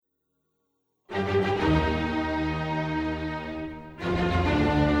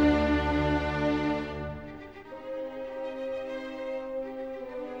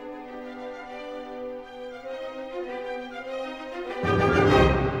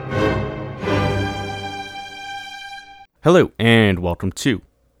Hello, and welcome to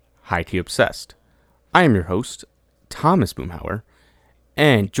High Tea Obsessed. I am your host, Thomas Boomhauer,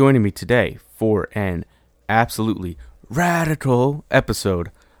 and joining me today for an absolutely radical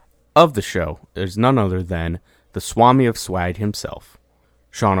episode of the show is none other than the Swami of Swag himself,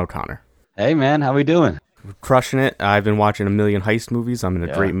 Sean O'Connor. Hey man, how we doing? We're crushing it. I've been watching a million heist movies. I'm in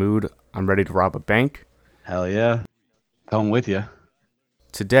a great mood. I'm ready to rob a bank. Hell yeah. Come with you.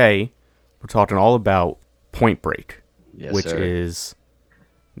 Today, we're talking all about Point Break. Yes, which sir. is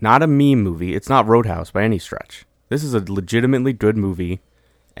not a meme movie. It's not Roadhouse by any stretch. This is a legitimately good movie,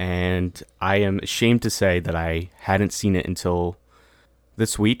 and I am ashamed to say that I hadn't seen it until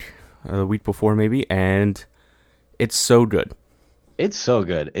this week, the week before maybe, and it's so good. It's so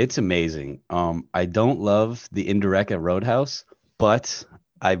good. It's amazing. I don't love the indirect at Roadhouse, but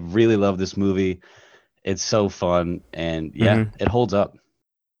I really love this movie. It's so fun, and it holds up.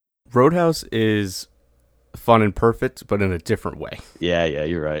 Roadhouse is fun and perfect, but in a different way. Yeah,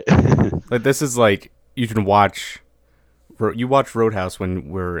 you're right. Like, this is like, you watch Roadhouse when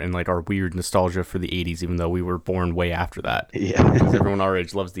we're in like our weird nostalgia for the 80s, even though we were born way after that. Yeah. Because everyone our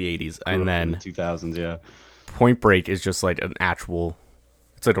age loves the 80s. And then the 2000s, yeah. Point Break is just like an actual,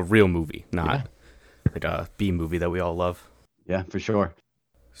 it's like a real movie, not like a B movie that we all love. Yeah, for sure.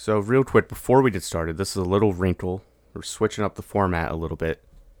 So real quick, before we get started, this is a little wrinkle. We're switching up the format a little bit.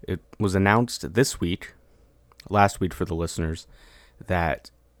 It was announced this week, last week for the listeners,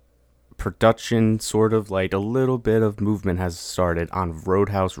 that production, sort of like a little bit of movement has started on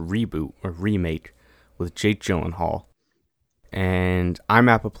Roadhouse reboot or remake with Jake Gyllenhaal. And I'm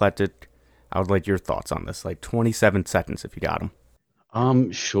apoplectic. I would like your thoughts on this, like 27 seconds if you got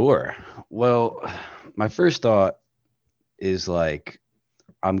them. Sure. Well, my first thought is like,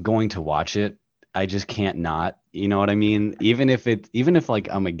 I'm going to watch it. I just can't not, you know what I mean? Even if like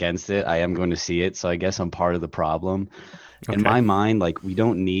I'm against it, I am going to see it. So I guess I'm part of the problem. Okay. In my mind, like, we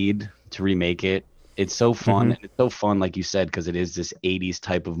don't need to remake it. It's so fun. And it's so fun, like you said, because it is this 80s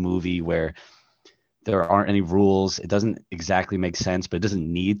type of movie where there aren't any rules. It doesn't exactly make sense, but it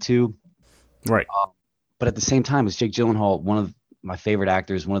doesn't need to. Right. But at the same time, it's Jake Gyllenhaal, one of my favorite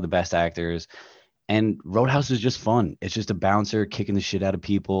actors, one of the best actors. And Roadhouse is just fun. It's just a bouncer kicking the shit out of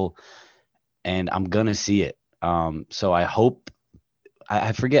people. And I'm going to see it. So I hope,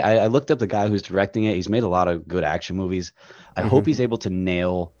 I forget, I looked up the guy who's directing it. He's made a lot of good action movies. I hope he's able to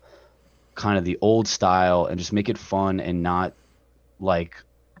nail kind of the old style and just make it fun and not like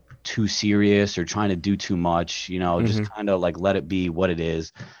too serious or trying to do too much, you know, just kind of like let it be what it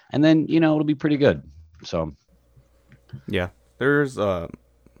is. And then, you know, it'll be pretty good. So. Yeah, there's, it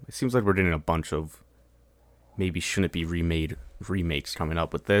seems like we're getting a bunch of maybe shouldn't be remakes coming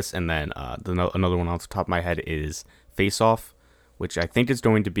up with this, and then another one off the top of my head is Face Off, which I think is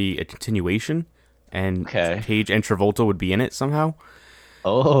going to be a continuation, and Cage and Travolta would be in it somehow.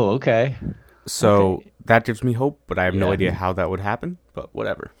 Oh, okay. So that gives me hope, but I have no idea how that would happen, but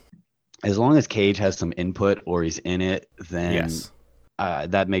whatever. As long as Cage has some input or he's in it, then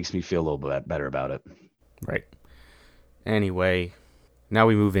that makes me feel a little bit better about it. Right. Anyway, now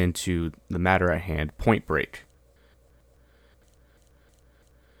we move into the matter at hand, Point Break.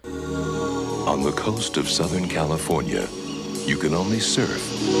 On the coast of Southern California, you can only surf,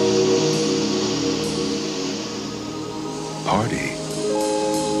 party,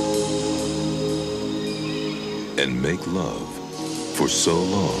 and make love for so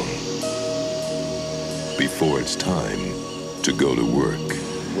long before it's time to go to work.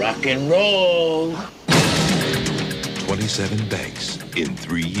 Rock and roll! 27 banks in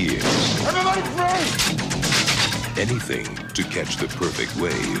 3 years. Everybody free! Anything to catch the perfect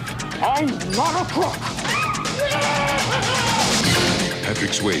wave. I'm not a crook!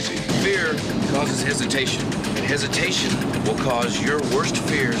 Patrick Swayze. Fear causes hesitation, and hesitation will cause your worst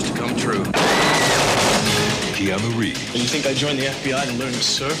fears to come true. Keanu Reeves. And you think I joined the FBI to learn to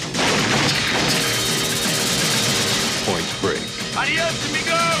surf? Point Break. Adios,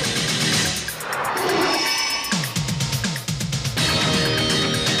 amigo!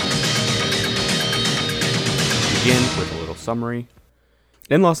 Begin with a little summary.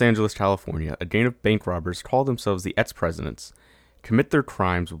 In Los Angeles, California, a gang of bank robbers call themselves the ex-presidents, commit their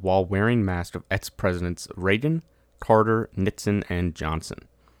crimes while wearing masks of ex-presidents Reagan, Carter, Nixon, and Johnson.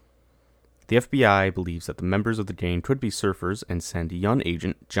 The FBI believes that the members of the gang could be surfers and send young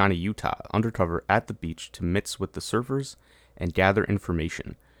agent Johnny Utah undercover at the beach to mix with the surfers and gather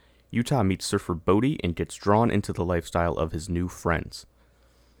information. Utah meets surfer Bodie and gets drawn into the lifestyle of his new friends.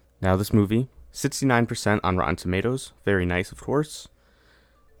 Now, this movie, 69% on Rotten Tomatoes. Very nice, of course.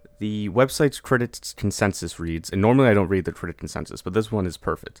 The website's critics consensus reads, and normally I don't read the critic consensus, but this one is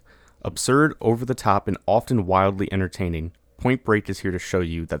perfect. Absurd, over the top, and often wildly entertaining, Point Break is here to show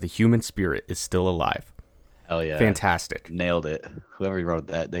you that the human spirit is still alive. Hell yeah. Fantastic. Nailed it. Whoever wrote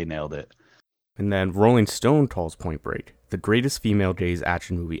that, they nailed it. And then Rolling Stone calls Point Break the greatest female gaze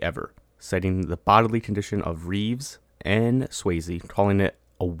action movie ever, citing the bodily condition of Reeves and Swayze, calling it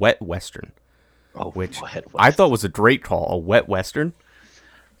a wet western. Which I thought was a great call. A wet western?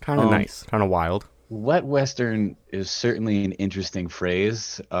 Kind of nice. Kind of wild. Wet western is certainly an interesting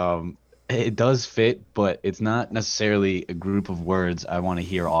phrase. It does fit, but it's not necessarily a group of words I want to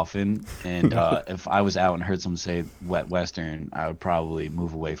hear often. And if I was out and heard someone say wet western, I would probably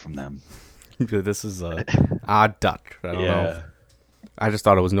move away from them. This is a odd duck. I don't know. I just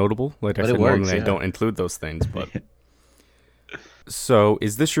thought it was notable. Like I said, normally I don't include those things, but... So,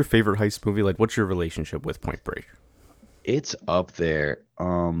 is this your favorite heist movie? Like, what's your relationship with Point Break? It's up there.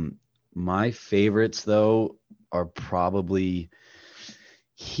 My favorites, though, are probably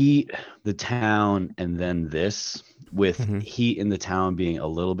Heat, The Town, and then this, with Heat and The Town being a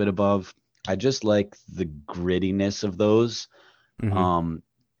little bit above. I just like the grittiness of those. And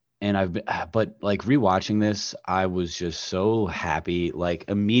but like rewatching this, I was just so happy. Like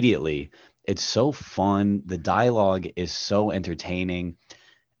immediately, it's so fun. The dialogue is so entertaining,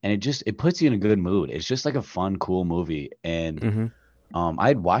 and it puts you in a good mood. It's just like a fun, cool movie. And I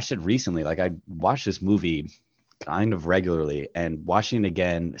had watched it recently. Like I watched this movie kind of regularly, and watching it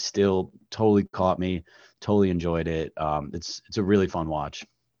again still totally caught me. Totally enjoyed it. It's a really fun watch.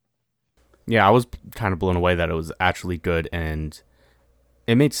 Yeah, I was kind of blown away that it was actually good, and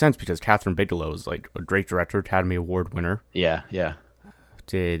it made sense because Catherine Bigelow is like a great director, Academy Award winner. Yeah.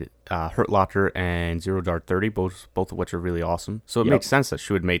 Did Hurt Locker and Zero Dark 30, both of which are really awesome. So it makes sense that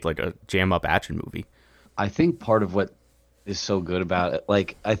she would make like a jam-up action movie. I think part of what is so good about it,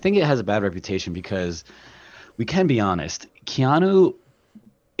 like I think it has a bad reputation because we can be honest, Keanu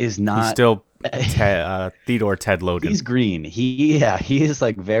is not... He's still Theodore Ted Logan. He's green. He is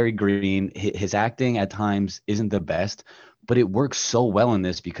like very green. His acting at times isn't the best, but it works so well in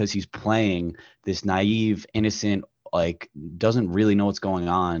this because he's playing this naive, innocent, like doesn't really know what's going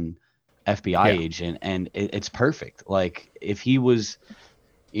on FBI agent, and it's perfect. Like if he was,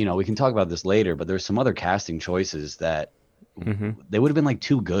 we can talk about this later, but there's some other casting choices that they would have been like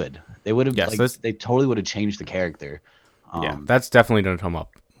too good. They would have they totally would have changed the character. That's definitely going to come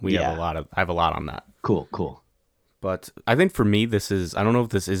up. I have a lot on that. Cool. But I think for me, I don't know if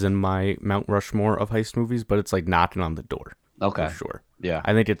this is in my Mount Rushmore of heist movies, but it's like knocking on the door. Okay. For sure. Yeah.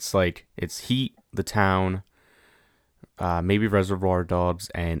 I think it's Heat, The Town, maybe Reservoir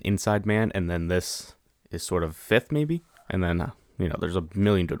Dogs, and Inside Man, and then this is sort of fifth, maybe. And then, there's a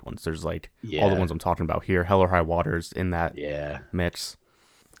million good ones. There's all the ones I'm talking about here. Hell or High Water's in that mix.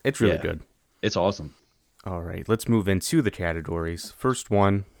 It's really good. It's awesome. All right, let's move into the categories. First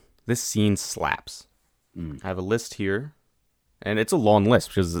one, this scene slaps. I have a list here, and it's a long list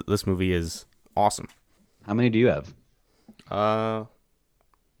because this movie is awesome. How many do you have?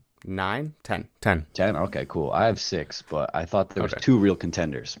 9, 10. 10, okay, cool. I have 6, but I thought there was 2 real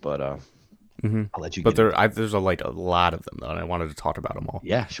contenders, but I'll let you get But there's a lot of them, though, and I wanted to talk about them all.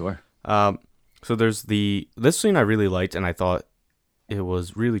 Yeah, sure. So there's this scene I really liked, and I thought it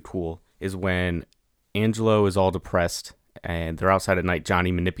was really cool, is when Angelo is all depressed, and they're outside at night.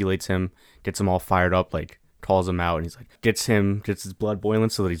 Johnny manipulates him, gets him all fired up, like calls him out, and he's like, gets his blood boiling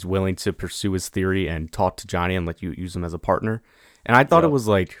so that he's willing to pursue his theory and talk to Johnny and use him as a partner. And I thought it was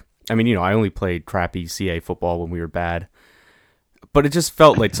like, I only played crappy CA football when we were bad, but it just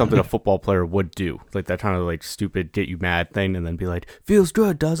felt like something a football player would do, like that kind of like stupid get you mad thing, and then be like, feels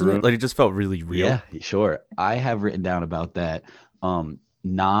good, doesn't it? Like it just felt really real. Yeah, sure. I have written down about that.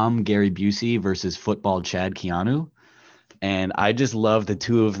 Nam Gary Busey versus football Chad Keanu. And I just love the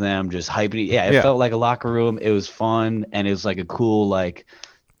two of them just hyping. Yeah, it felt like a locker room. It was fun, and it was like a cool like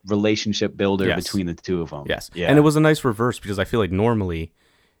relationship builder between the two of them. Yes, yeah. And it was a nice reverse because I feel like normally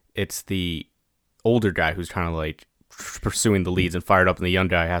it's the older guy who's kind of like pursuing the leads and fired up, and the young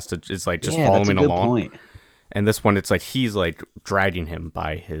guy is like just following along. Point. And this one, it's like he's like dragging him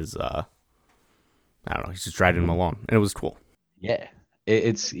by his I don't know, he's just dragging him along, and it was cool. Yeah,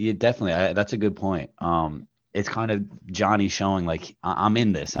 it's definitely that's a good point. It's kind of Johnny showing like I'm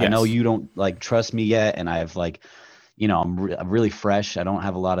in this. Yes. I know you don't like trust me yet, and I have like, I'm really fresh. I don't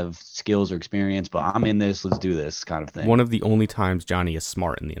have a lot of skills or experience, but I'm in this. Let's do this kind of thing. One of the only times Johnny is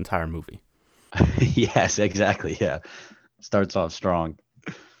smart in the entire movie. Yes, exactly. Yeah, starts off strong.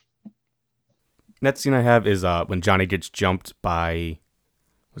 Next scene I have is when Johnny gets jumped by,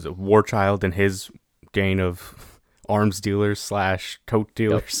 was it War Child and his gang of arms dealers slash coke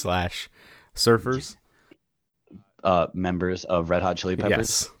dealers slash surfers. Members of Red Hot Chili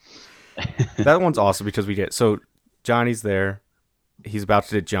Peppers. Yes. That one's awesome because so Johnny's there, he's about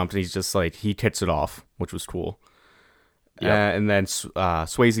to get jumped, and he's just like, he kicks it off, which was cool. And then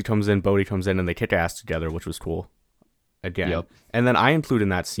Swayze comes in, Bodhi comes in, and they kick ass together, which was cool. Again. And then I include in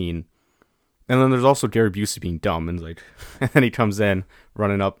that scene, and then there's also Gary Busey being dumb, and like, and then he comes in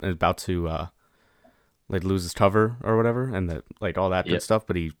running up and about to like lose his cover or whatever, and like all that good stuff,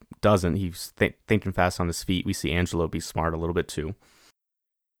 but he doesn't. He's thinking fast on his feet. We see Angelo be smart a little bit too.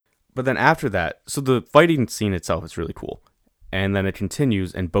 But then after that, so the fighting scene itself is really cool, and then it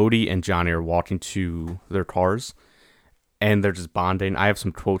continues, and Bodhi and Johnny are walking to their cars, and they're just bonding. I have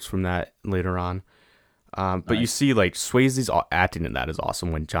some quotes from that later on. But you see, like, Swayze's acting in that is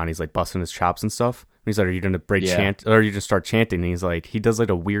awesome when Johnny's, like, busting his chops and stuff. And he's like, are you going to break chant? Or are you going to start chanting? And he's like, he does, like,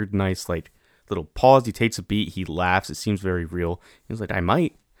 a weird, nice, like, little pause. He takes a beat. He laughs. It seems very real. He's like, I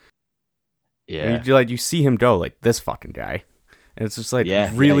might. Yeah. And you see him go, like, this fucking guy. And it's just, like,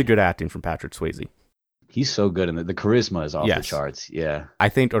 really good acting from Patrick Swayze. He's so good. And the charisma is off the charts. Yeah. I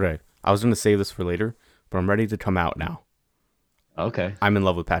think, okay, I was going to save this for later, but I'm ready to come out now. Okay. I'm in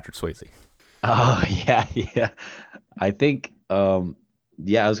love with Patrick Swayze. Oh, yeah. I think, I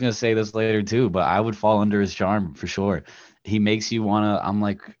was going to say this later too, but I would fall under his charm for sure. He makes you want to, I'm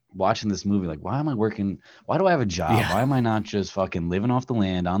like watching this movie, like, why am I working? Why do I have a job? Yeah. Why am I not just fucking living off the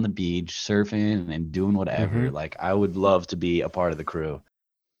land on the beach, surfing and doing whatever? Mm-hmm. Like, I would love to be a part of the crew.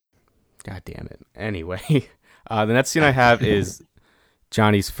 God damn it. Anyway, the next scene I have is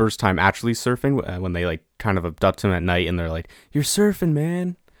Johnny's first time actually surfing when they like kind of abduct him at night and they're like, you're surfing,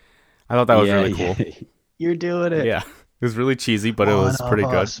 man. I thought that was really cool. You're doing it. Yeah. It was really cheesy, but it was pretty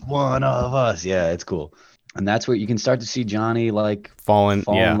good. One of us. Yeah, it's cool. And that's where you can start to see Johnny like fall in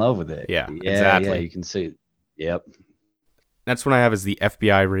love with it. Yeah, exactly. Yeah, you can see. Yep. Next one I have is the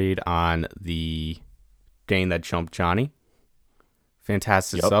FBI raid on the gang that jumped Johnny.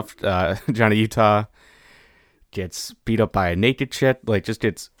 Fantastic stuff. Johnny Utah gets beat up by a naked chick, like just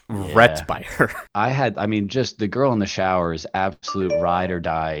gets wrecked by her. Just the girl in the shower is absolute ride or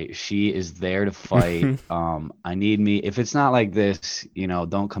die. She is there to fight. I need me. If it's not like this,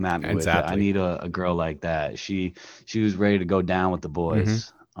 don't come at me with it. I need a girl like that. She was ready to go down with the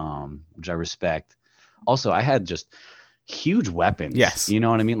boys, which I respect. Also, I had just huge weapons. Yes. You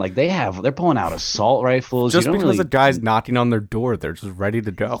know what I mean? Like they're pulling out assault rifles. Just because the guy's knocking on their door, they're just ready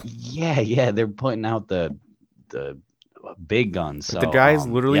to go. Yeah. They're putting out the big guns. So, the guy's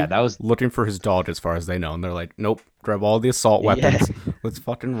literally that was looking for his dog as far as they know, and they're like, nope, grab all the assault weapons. Let's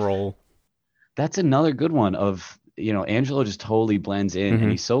fucking roll. That's another good one of, Angelo just totally blends in,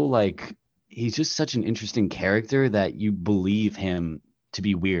 and he's so like, he's just such an interesting character that you believe him to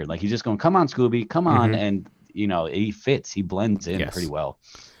be weird. Like he's just going, come on, Scooby, come on. And, he fits, he blends in pretty well.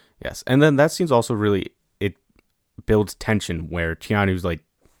 Yes. And then that scene's also it builds tension where Keanu's like,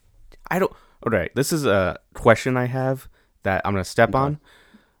 this is a question I have that I'm going to step on.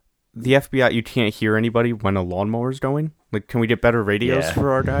 The FBI, you can't hear anybody when a lawnmower's going? Like, can we get better radios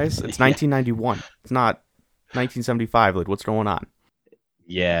for our guys? It's 1991. It's not 1975. Like, what's going on?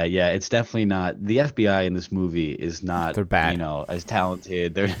 Yeah, it's definitely not. The FBI in this movie is not, they're bad. As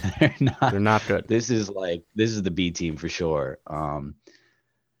talented. They're not. They're not good. This is the B team for sure.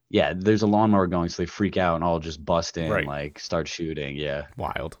 There's a lawnmower going, so they freak out and all just bust in, like start shooting. Yeah.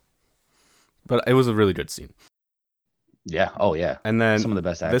 Wild. But it was a really good scene. Yeah. Oh, yeah. And then some of the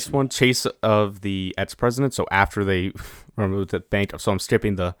best action. This one, chase of the ex-president. So after they removed the bank, so I'm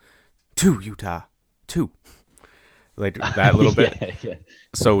skipping the 2 Utah 2, like that little bit. Yeah.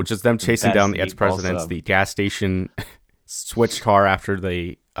 So just them chasing down the ex-presidents, the gas station switch car after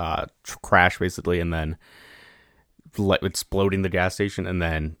they crash basically, and then exploding the gas station, and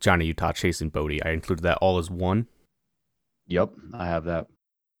then Johnny Utah chasing Bodhi. I included that all as one. Yep, I have that.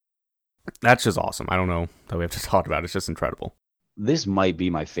 That's just awesome. I don't know that we have to talk about it. It's just incredible. This might be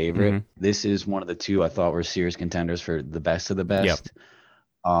my favorite. This is one of the two I thought were serious contenders for the best of the best.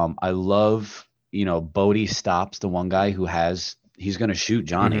 Yep. I love, Bodhi stops the one guy who he's going to shoot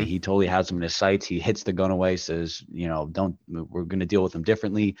Johnny. He totally has him in his sights. He hits the gun away, says, we're going to deal with him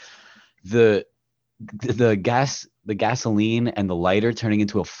differently. The gasoline and the lighter turning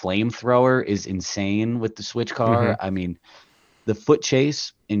into a flamethrower is insane with the switch car. I mean, the foot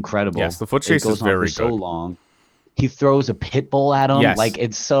chase, incredible. Yes, the foot chase is very good. So long. He throws a pit bull at him. Yes. Like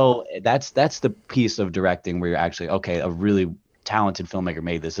that's the piece of directing where you're actually, okay, a really talented filmmaker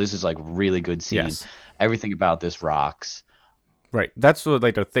made this. This is like really good scene. Yes. Everything about this rocks. Right. That's what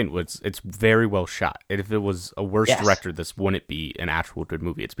like the thing was. It's very well shot. And if it was a worse Yes. director, this wouldn't be an actual good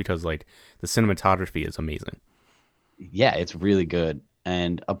movie. It's because like the cinematography is amazing. Yeah, it's really good.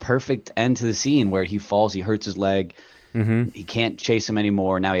 And a perfect end to the scene where he falls, he hurts his leg. He can't chase him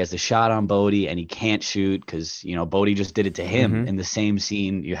anymore. Now he has the shot on Bodhi, and he can't shoot because, you know, Bodhi just did it to him. In the same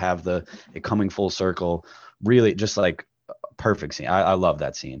scene, you have it coming full circle. Really, just like a perfect scene. I love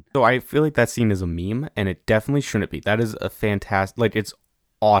that scene. So I feel like that scene is a meme, and it definitely shouldn't be. That is a fantastic. Like it's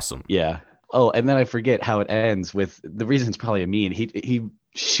awesome. Yeah. Oh, and then I forget how it ends with the reason it's probably a meme. He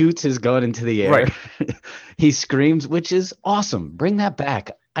shoots his gun into the air. Right. He screams, which is awesome. Bring that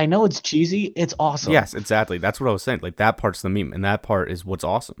back. I know it's cheesy. It's awesome. Yes, exactly. That's what I was saying. Like that part's the meme, and that part is what's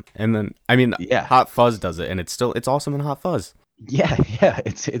awesome. And then I mean, Yeah. Hot Fuzz does it, and it's awesome in Hot Fuzz. Yeah,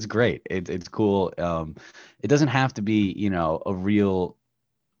 it's great. It's cool. It doesn't have to be, you know,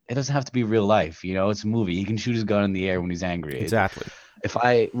 it doesn't have to be real life, you know, it's a movie. He can shoot his gun in the air when he's angry. Exactly. If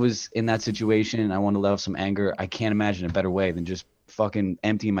I was in that situation and I want to let off some anger, I can't imagine a better way than just fucking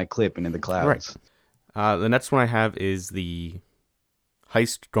emptying my clip into the clouds. The next one I have is the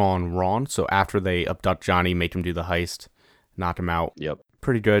heist gone wrong. So after they abduct Johnny, make him do the heist, knock him out. Yep.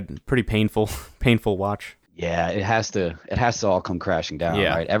 Pretty good. Pretty painful watch. Yeah, it has to all come crashing down,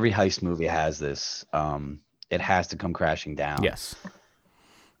 Yeah. right? Every heist movie has this. It has to come crashing down. Yes.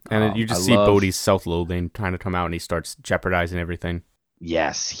 And you just see Bodhi's self-loathing kind of come out, and he starts jeopardizing everything.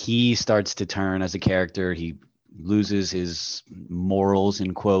 Yes, he starts to turn as a character. He loses his morals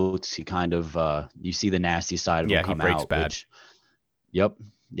in quotes. He kind of you see the nasty side of him come he breaks out. bad. Yep.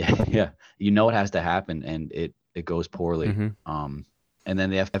 Yeah. You know it has to happen, and it goes poorly. Mm-hmm. And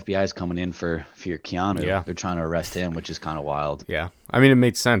then the FBI is coming in for Keanu. Yeah. They're trying to arrest him, which is kind of wild. Yeah. I mean, it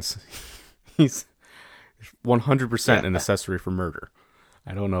made sense. He's 100% an accessory for murder.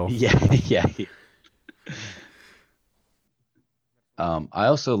 I don't know. Yeah. I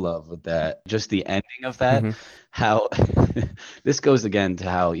also love with that, just the ending of that, how this goes again to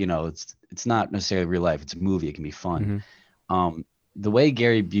how, you know, it's not necessarily real life. It's a movie. It can be fun. The way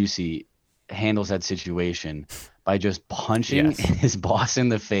Gary Busey handles that situation by just punching his boss in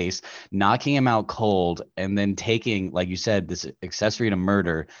the face, knocking him out cold, and then taking, like you said, this accessory to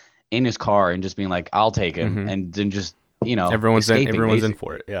murder in his car and just being like, I'll take him. And then just, you know, Everyone's escaping, in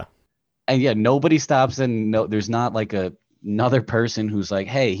for it. Yeah. And yeah, nobody stops, and there's not like another person who's like,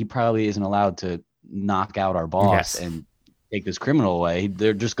 hey, he probably isn't allowed to knock out our boss and take this criminal away.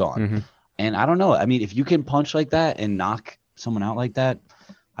 They're just gone. And I don't know. I mean, if you can punch like that and knock someone out like that,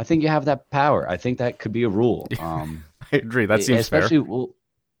 I think you have that power. I think that could be a rule. I agree. That seems especially, fair. well,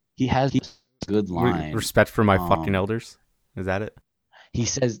 he has a good line. Respect for my fucking elders. Is that it? He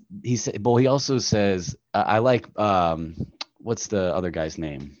also says, I like, what's the other guy's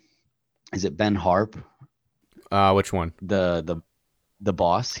name? Is it Ben Harp? Which one? The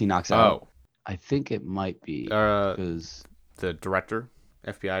boss he knocks out. Oh, I think it might be because the director,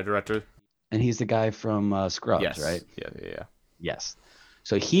 FBI director, and he's the guy from Scrubs, yes. right? Yeah. Yes.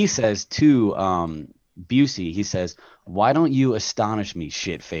 So he says to Busey, he says, "Why don't you astonish me,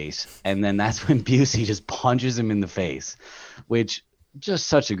 shit face?" And then that's when Busey just punches him in the face, which just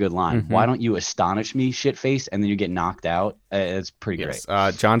such a good line. Why don't you astonish me, shit face? And then you get knocked out. It's pretty great.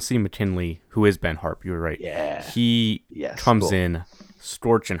 John C. McKinley, who is Ben Harp, you were right. Yeah. He comes in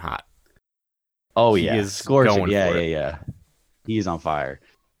scorching hot. Oh, he is scorching. Going for it. Yeah. He's on fire.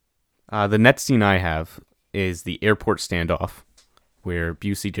 The next scene I have is the airport standoff, where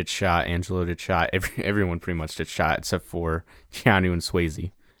Busey gets shot, Angelo gets shot, everyone pretty much gets shot except for Keanu and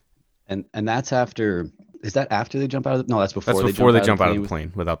Swayze. And that's after. Is that after they jump out of the? No, that's before. That's before they jump out of the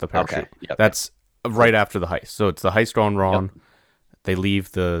plane without the parachute. Okay. Yep. That's right after the heist. So it's the heist gone wrong. Yep. They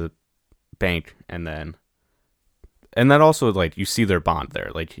leave the bank, and then also like you see their bond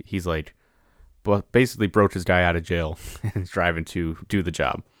there. Like he's like, but basically broke his guy out of jail and is driving to do the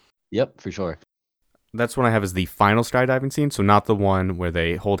job. Yep, for sure. That's what I have as the final skydiving scene. So not the one where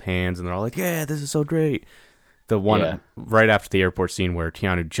they hold hands and they're all like, "Yeah, this is so great." The one right after the airport scene where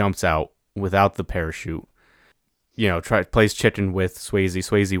Keanu jumps out without the parachute. You know, plays chicken with Swayze.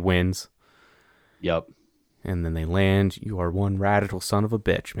 Swayze wins. Yep. And then they land. You are one radical son of a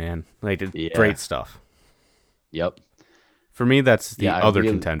bitch, man. They did great stuff. Yep. For me, that's the other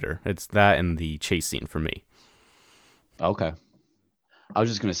contender. It's that and the chase scene for me. Okay. I was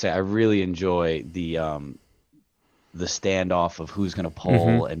just gonna say I really enjoy the standoff of who's gonna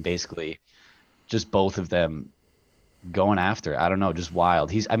pull and basically just both of them going after. I don't know, just wild.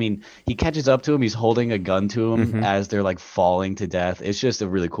 He catches up to him. He's holding a gun to him as they're like falling to death. It's just a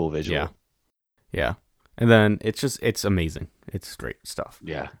really cool visual. Yeah. And then it's amazing. It's great stuff.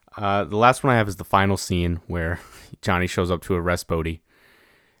 Yeah. The last one I have is the final scene where Johnny shows up to arrest Bodhi.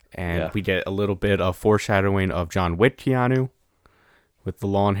 And we get a little bit of foreshadowing of John Wick Keanu with the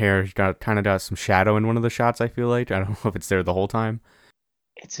long hair. He kind of got some shadow in one of the shots, I feel like. I don't know if it's there the whole time.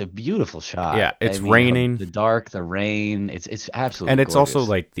 It's a beautiful shot. Yeah, it's raining. The dark, the rain. It's absolutely And it's gorgeous. also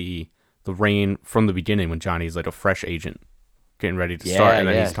like the rain from the beginning when Johnny's like a fresh agent getting ready to start, and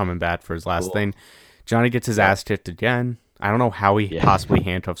then he's coming back for his last thing. Johnny gets his ass kicked again. I don't know how he possibly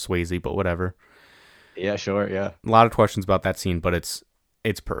handcuffs Swayze, but whatever. Yeah, sure, yeah. A lot of questions about that scene, but it's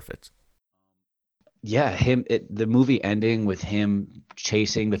perfect. Yeah, the movie ending with him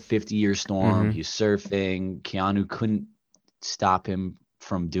chasing the 50-year storm. He's surfing. Keanu couldn't stop him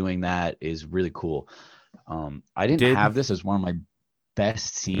from doing that is really cool. I didn't have this as one of my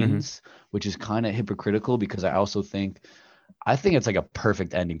best scenes, which is kind of hypocritical because I think it's like a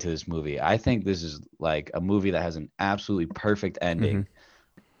perfect ending to this movie. I think this is like a movie that has an absolutely perfect ending.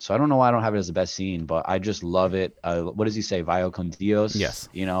 So I don't know why I don't have it as the best scene, but I just love it. What does he say? Vaya con Dios? Yes.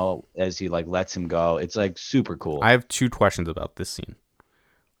 You know, as he like lets him go. It's like super cool. I have 2 questions about this scene.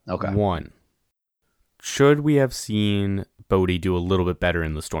 Okay. 1, should we have seen Bodhi do a little bit better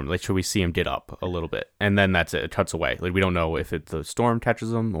in the storm? Like, should we see him get up a little bit? And then that's it. It cuts away. Like, we don't know if the storm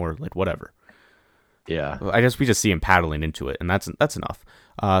catches him or like whatever. Yeah. I guess we just see him paddling into it, and that's enough.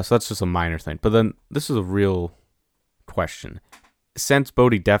 So that's just a minor thing. But then this is a real question. Since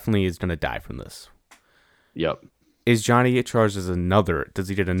Bodhi definitely is going to die from this. Yep. Is Johnny get charged as does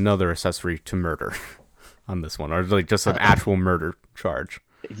he get another accessory to murder on this one? Or like just an actual murder charge?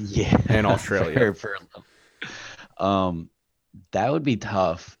 Yeah. In Australia. That would be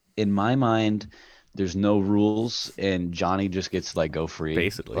tough. In my mind, there's no rules and Johnny just gets to like go free.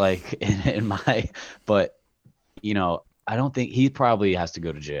 Basically. Like but you know, I don't think he probably has to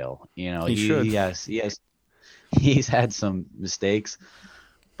go to jail. You know, he should. He's had some mistakes,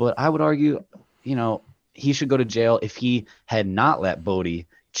 but I would argue, you know, he should go to jail if he had not let Bodhi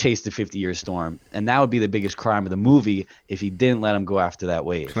chase the 50-year storm, and that would be the biggest crime of the movie if he didn't let him go after that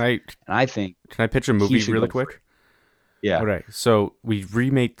wave. Can I pitch a movie really quick? Yeah. All right. So we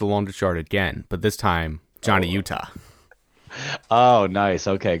remake The Longest Yard again, but this time Johnny Utah. Oh, nice.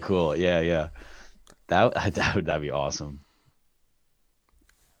 Okay, cool. Yeah. That'd be awesome.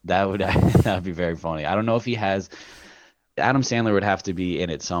 That would be very funny. I don't know if he has. Adam Sandler would have to be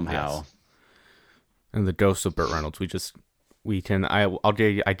in it somehow. Yes. And the ghost of Burt Reynolds. I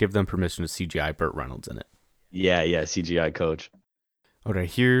give them permission to CGI Burt Reynolds in it. Yeah, CGI coach. Okay,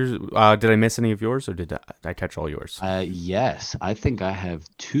 here's. Did I miss any of yours, or did I catch all yours? Yes, I think I have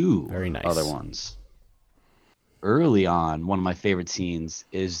 2 very nice other ones. Early on, one of my favorite scenes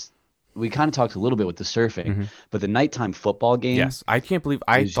is. We kind of talked a little bit with the surfing, but the nighttime football game. Yes, I can't believe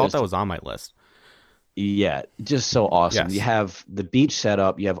I thought that was on my list. Yeah, just so awesome. Yes. You have the beach set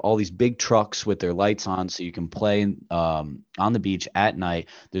up. You have all these big trucks with their lights on, so you can play on the beach at night.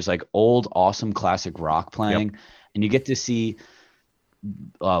 There's like old, awesome, classic rock playing, and you get to see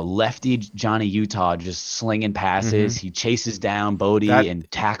lefty Johnny Utah just slinging passes. He chases down Bodhi and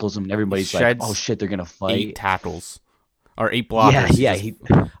tackles him, and everybody's like, "Oh shit, they're gonna fight!" 8 tackles. Or 8 blockers. Yeah.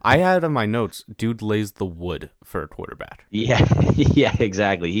 I had on my notes, dude lays the wood for a quarterback. Yeah,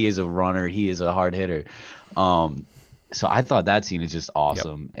 exactly. He is a runner. He is a hard hitter. So I thought that scene is just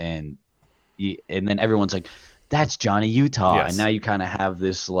awesome. And then everyone's like, that's Johnny Utah. Yes. And now you kind of have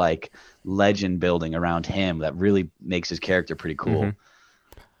this like legend building around him that really makes his character pretty cool.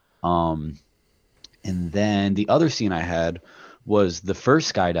 And then the other scene I had was the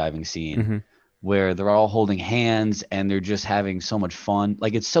first skydiving scene. Where they're all holding hands and they're just having so much fun.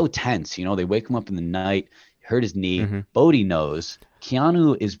 Like, it's so tense, you know? They wake him up in the night, hurt his knee. Bodhi knows.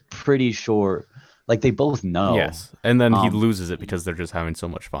 Keanu is pretty sure. Like, they both know. Yes. And then he loses it because they're just having so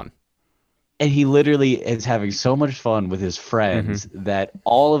much fun. And he literally is having so much fun with his friends that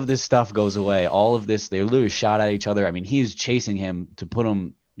all of this stuff goes away. All of this, they literally shot at each other. I mean, he's chasing him to put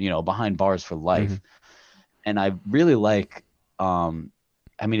him, you know, behind bars for life. And I really like,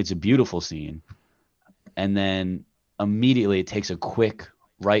 I mean, it's a beautiful scene. And then immediately it takes a quick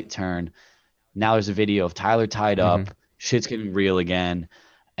right turn. Now there's a video of Tyler tied up. Shit's getting real again.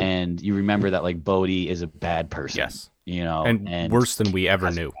 And you remember that, like, Bodhi is a bad person. Yes. You know? And worse than we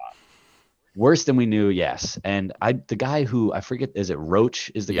ever knew. Worse than we knew, yes. And the guy who, I forget, is it Roach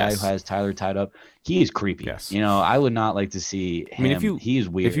is the guy who has Tyler tied up? He is creepy. Yes. You know, I would not like to see him. I mean, he's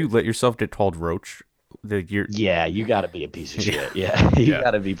weird. If you let yourself get called Roach... you got to be a piece of shit. Yeah, you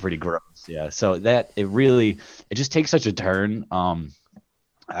got to be pretty gross. Yeah, so it just takes such a turn.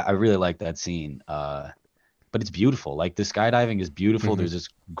 I really like that scene. but it's beautiful. Like the skydiving is beautiful. Mhm. There's this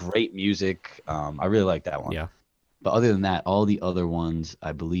great music. I really like that one. Yeah. But other than that, all the other ones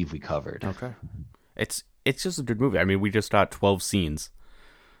I believe we covered. Okay. It's just a good movie. I mean, we just got 12 scenes,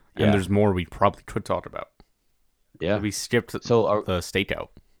 and Yeah. there's more we probably could talk about. Yeah. We skipped So the stakeout.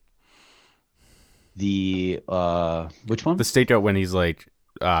 the which one? The stakeout when he's like,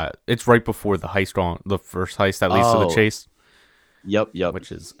 it's right before the heist the first heist that leads to the Oh. chase, Yep.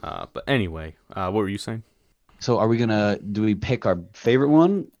 which is, but anyway, what were you saying? So are we do we pick our favorite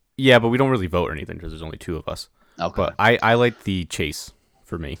one? Yeah, but we don't really vote or anything because there's only two of us. Okay. But I like the chase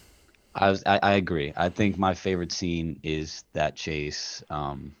for me. I agree. I think my favorite scene is that chase.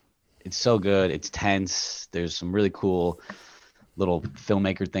 It's so good. It's tense. There's some really cool little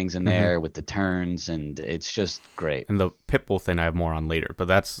filmmaker things in there with the turns, and it's just great. And the Pitbull thing I have more on later, but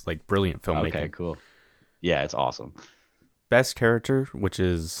that's like brilliant filmmaking. Okay, cool. Yeah, it's awesome. Best character, which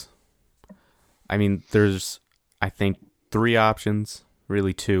is, I mean, there's, I think, 3 options,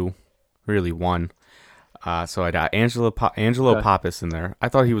 really 2, really 1. So I got Angelo Pappas in there. I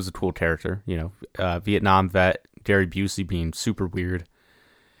thought he was a cool character, Vietnam vet, Gary Busey being super weird.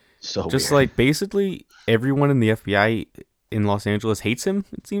 So Just weird. like basically everyone in the FBI in Los Angeles hates him,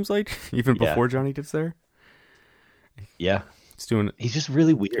 it seems like, even Yeah. before Johnny gets there. Yeah, He's doing, he's just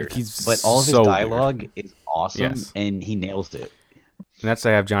really weird. He's but all of his so dialogue is awesome, Yes. and he nails it. and that's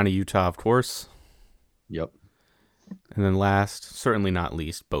I have Johnny Utah, of course. Yep. And then last, certainly not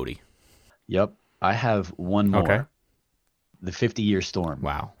least, Bodhi. Yep. I have one more. Okay. The 50-Year Storm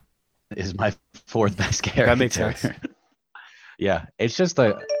Wow. is my 4th best character. That makes sense. Yeah, it's just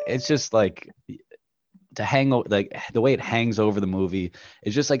like to hang over, like the way it hangs over the movie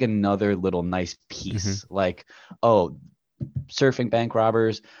is just like another little nice piece. Like, oh, surfing bank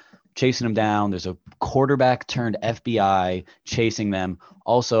robbers, chasing them down. There's a quarterback turned FBI chasing them.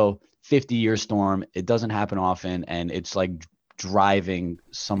 Also, 50-Year Storm. It doesn't happen often, and it's like driving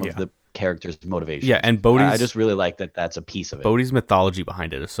some Yeah. of the characters' motivation. Yeah, and Bodhi's, I just really like that. That's a piece of it. Bodhi's mythology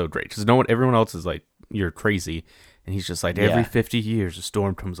behind it is so great because everyone else is like, you're crazy, and he's just like, every Yeah. 50 years a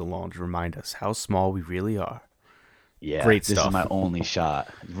storm comes along to remind us how small we really are. Yeah, Great this stuff. is my only shot.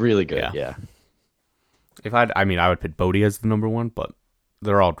 Really good. Yeah. Yeah. I would pick Bodhi as the number one, but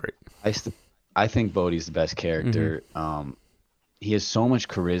they're all great. I think Bodhi's the best character. He has so much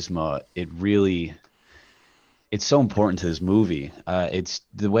charisma. It's so important to this movie. It's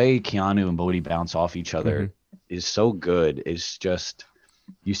the way Keanu and Bodhi bounce off each other is so good. It's just,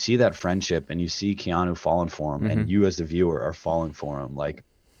 you see that friendship and you see Keanu falling for him, and you as the viewer are falling for him. Like,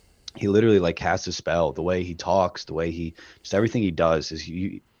 he literally like casts a spell. The way he talks, the way just everything he does is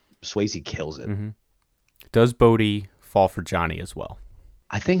Swayze kills it. Does Bodhi fall for Johnny as well?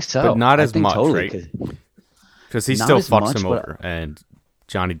 I think so. But not I as think much, totally, right? 'cause- Because he Not still as fucks much, him but- over, and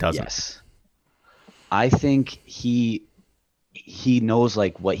Johnny doesn't. Yes. I think he knows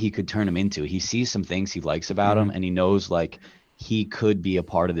like what he could turn him into. He sees some things he likes about him, and he knows like he could be a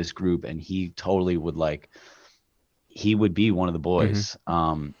part of this group, and he totally would he would be one of the boys.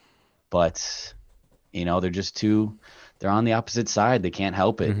 But they're on the opposite side. They can't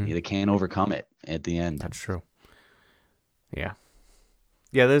help it. They can't overcome it at the end. That's true. Yeah.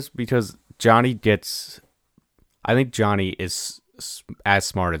 Yeah, that's because Johnny gets... I think Johnny is as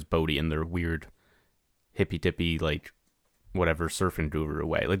smart as Bodhi in their weird hippy-dippy, like, whatever, surfing guru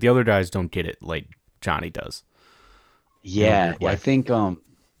way. Like, the other guys don't get it like Johnny does. Yeah, weird way. I think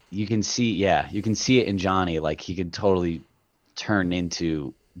you can see it in Johnny. Like, he could totally turn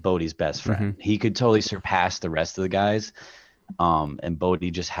into Bodhi's best friend. He could totally surpass the rest of the guys. And Bodhi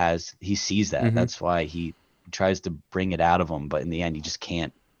just he sees that. That's why he tries to bring it out of him, but in the end, he just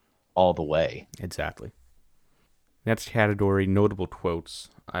can't all the way. Exactly. Next category, notable quotes.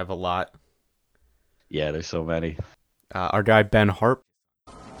 I have a lot. Yeah, there's so many. Our guy Ben Harp.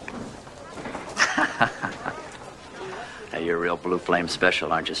 Hey, you're a real Blue Flame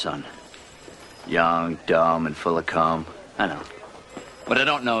special, aren't you, son? Young, dumb, and full of cum. I know. What I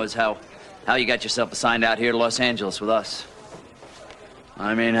don't know is how you got yourself assigned out here to Los Angeles with us.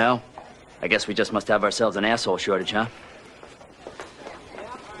 I mean, hell, I guess we just must have ourselves an asshole shortage, huh?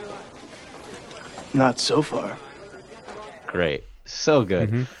 Not so far. Great. So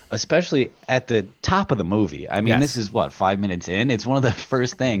good. Especially at the top of the movie. I mean, Yes. This is 5 minutes in? It's one of the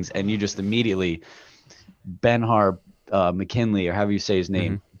first things, and you just immediately, Ben Harp, McKinley, or however you say his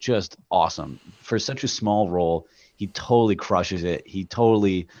name, just awesome. For such a small role, he totally crushes it. He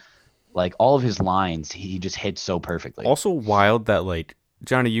totally, like, all of his lines, he just hits so perfectly. Also wild that, like,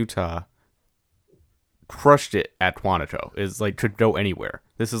 Johnny Utah crushed it at Quantico. Is like, could go anywhere.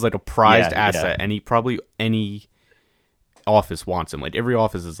 This is like a prized asset, and any office wants him. Like, every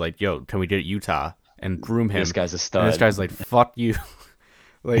office is like, yo, can we get Utah? and groom him. This guy's a stud. And this guy's like, fuck you.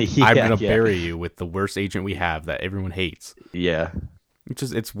 Like, Yeah, I'm going to yeah. bury you with the worst agent we have that everyone hates. Yeah.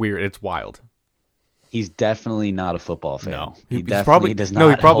 It's weird. It's wild. He's definitely not a football fan. No. He He's definitely probably, does not no,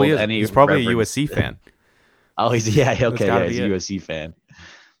 he probably hold is. any He's probably reverence. a USC fan. Oh, he's okay. Yeah, gotta he's be a it. USC fan.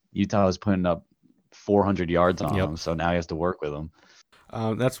 Utah was putting up 400 yards on Yep. him, so now he has to work with him.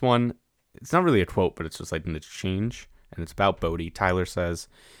 That's one. It's not really a quote, but it's just like an exchange, and it's about Bodie. Tyler says,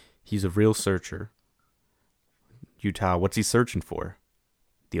 he's a real searcher. Utah, what's he searching for?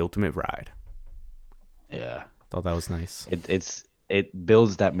 The ultimate ride. Yeah, Thought that was nice. it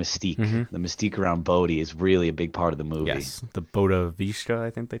builds that mystique. Mhm. The mystique around Bodie is really a big part of the movie. Yes, the Boda Vista, I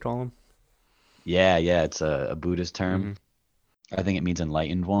think they call him. Yeah, it's a Buddhist term. Mm-hmm. I think it means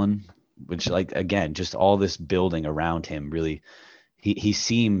enlightened one, which, like, again, just all this building around him really, he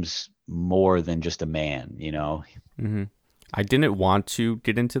seems more than just a man, you know? Mm-hmm. I didn't want to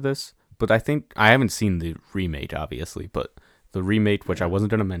get into this, but I think I haven't seen the remake, obviously, but the remake, which I wasn't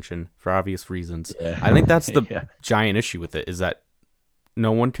going to mention for obvious reasons, Yeah. I think that's the Yeah. giant issue with it, is that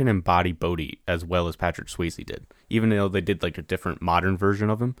no one can embody Bodhi as well as Patrick Swayze did, even though they did like a different modern version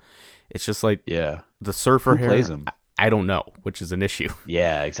of him. It's just like Yeah. the surfer Who hair. plays him? I don't know, which is an issue.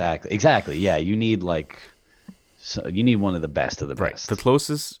 Yeah, exactly. Yeah, you need you need one of the best of the Right. best. The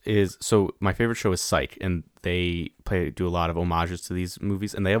closest is, so my favorite show is Psych, and they do a lot of homages to these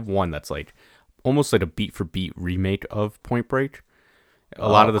movies, and they have one that's like almost like a beat for beat remake of Point Break. A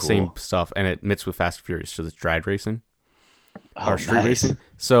lot of the same cool. stuff, and it mixed with Fast and Furious, so it's drag racing Oh, or street nice. racing.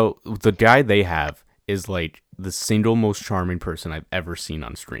 So the guy they have is like the single most charming person I've ever seen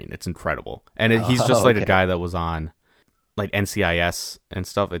on screen. It's incredible, and he's just like a okay. guy that was on like NCIS and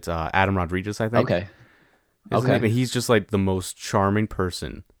stuff. It's Adam Rodriguez, I think. Okay. His Okay. name, and he's just like the most charming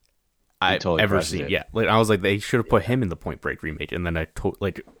person I've totally ever crushes seen. it. Yeah, like I was like, they should have put him in the Point Break remake, and then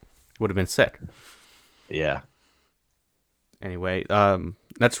like would have been sick. Yeah. Anyway,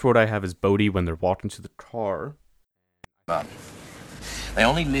 next quote I have is Bodhi when they're walking to the car. They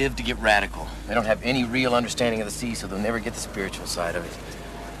only live to get radical. They don't have any real understanding of the sea, so they'll never get the spiritual side of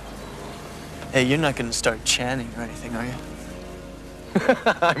it. Hey, you're not gonna start chanting or anything, are you?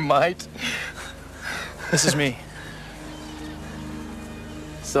 I might. This is me.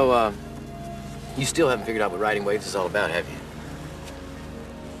 So, you still haven't figured out what riding waves is all about, have you?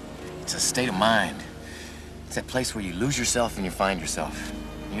 It's a state of mind. It's that place where you lose yourself and you find yourself.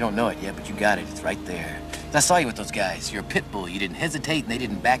 You don't know it yet, but you got it. It's right there. I saw you with those guys. You're a pit bull. You didn't hesitate, and they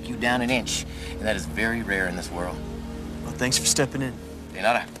didn't back you down an inch. And that is very rare in this world. Well, thanks for stepping in. De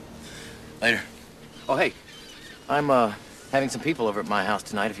nada. Later. Oh, hey. I'm, having some people over at my house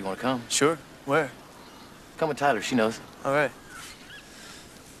tonight if you want to come. Sure. Where? Come with Tyler. She knows. All right.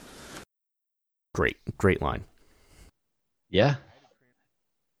 Great line. Yeah.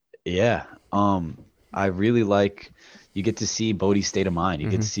 Yeah. I really like, you get to see Bodhi's state of mind. You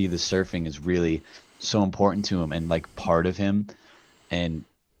get to see the surfing is really so important to him and like part of him, and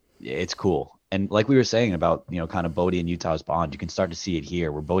it's cool. And like we were saying about, you know, kind of Bodhi and Utah's bond, you can start to see it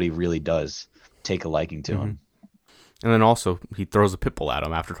here where Bodhi really does take a liking to him. And then also he throws a pit bull at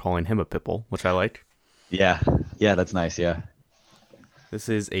him after calling him a pit bull, which I liked. Yeah. Yeah, that's nice. Yeah. This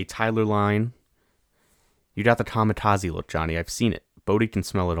is a Tyler line. You got the kamikaze look, Johnny. I've seen it. Bodhi can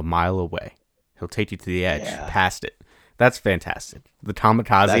smell it a mile away. He'll take you to the edge, past it. That's fantastic. The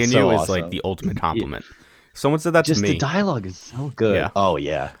kamikaze That's in so you is awesome. like the ultimate compliment. Someone said that Just to me. the dialogue is so good. Yeah. Oh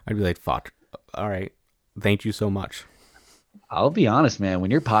yeah. I'd be like, fuck. All right. Thank you so much. I'll be honest, man.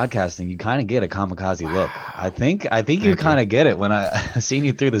 When you're podcasting, you kind of get a kamikaze look. I think you kind of get it when I seen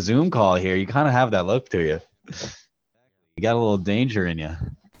you through the Zoom call here. You kind of have that look to you. You got a little danger in you.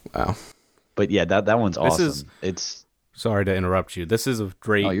 Wow. But yeah, that one's This awesome. is- It's Sorry to interrupt you. This is a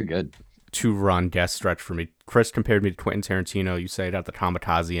great you're good. two-run guest stretch for me. Chris compared me to Quentin Tarantino. You say that the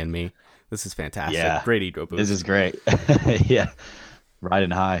kamikaze in me. This is fantastic. Yeah. Great ego boost. This is great. Yeah,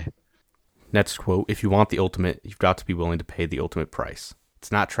 riding high. Next quote, if you want the ultimate, you've got to be willing to pay the ultimate price.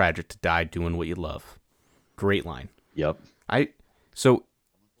 It's not tragic to die doing what you love. Great line. Yep. So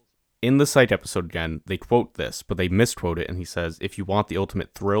in the Sight episode again, they quote this, but they misquote it, and he says, if you want the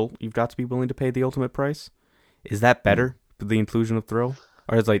ultimate thrill, you've got to be willing to pay the ultimate price. Is that better, the inclusion of thrill?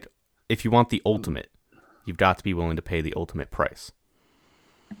 Or is like, if you want the ultimate, you've got to be willing to pay the ultimate price?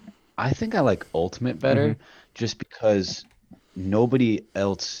 I think I like ultimate better, just because nobody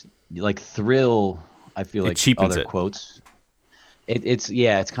else like thrill. I feel It like cheapens other it. quotes.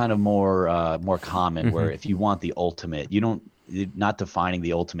 It's kind of more common where if you want the ultimate, not defining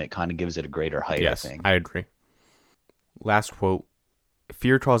the ultimate kind of gives it a greater height. Yes, I think. I agree. Last quote,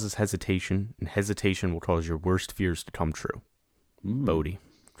 fear causes hesitation, and hesitation will cause your worst fears to come true. Bodhi.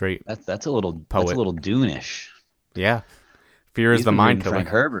 Great. That's a little Poet. That's a little Dune-ish. Yeah. Fear is He's the been mind reading killer. Frank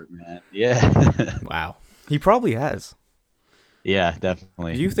Herbert, man. Yeah. Wow. He probably has. Yeah,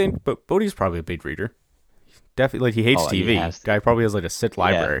 definitely. Do you think? But Bodhi's probably a big reader. Definitely, like he hates Oh, he TV. has to. Guy probably has like a sit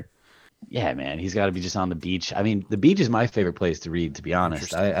library. Yeah, man. He's got to be just on the beach. I mean, the beach is my favorite place to read, to be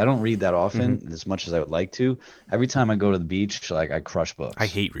honest. I don't read that often, as much as I would like to. Every time I go to the beach, like I crush books. I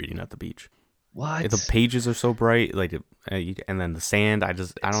hate reading at the beach. What? The pages are so bright, like, and then the sand. I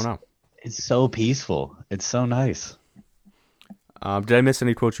don't know. It's so peaceful. It's so nice. Did I miss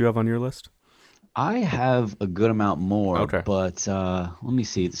any quotes you have on your list? I have a good amount more, Okay. but let me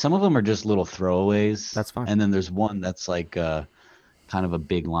see. Some of them are just little throwaways. That's fine. And then there's one that's like kind of a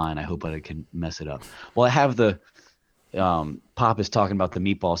big line. I hope I can mess it up. Well, I have the Pop is talking about the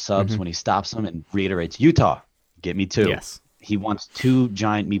meatball subs when he stops them and reiterates, Utah, get me two. Yes. He wants 2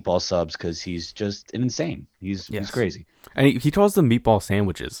 giant meatball subs because he's just insane. He's crazy. And he calls them meatball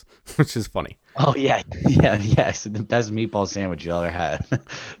sandwiches, which is funny. Oh, yeah. Yes. The best meatball sandwich you ever had.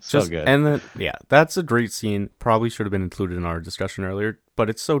 So good. And then, yeah, that's a great scene. Probably should have been included in our discussion earlier, but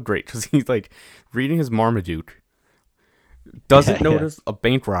it's so great because he's like reading his Marmaduke, doesn't notice a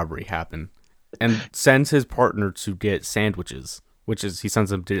bank robbery happen, and sends his partner to get sandwiches, which is, he sends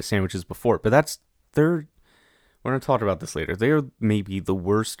them to get sandwiches before. But we're going to talk about this later. They are maybe the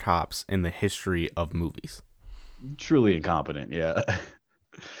worst cops in the history of movies. Truly incompetent. Yeah.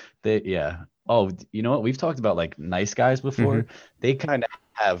 Oh, you know what? We've talked about like nice guys before. They kind of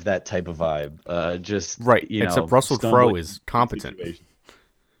have that type of vibe. Just Right. You Except know, Russell Crowe stumbling is competent. situation.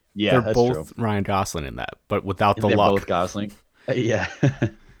 Yeah, They're that's both true. Ryan Gosling in that, but without the They're luck. both Gosling. Yeah.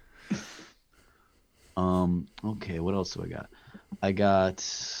 Okay. What else do I got? I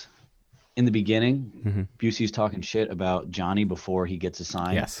got in the beginning, Busey's talking shit about Johnny before he gets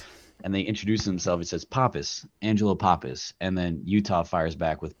assigned. Yes. And they introduce themselves. It says Pappas, Angelo Pappas, and then Utah fires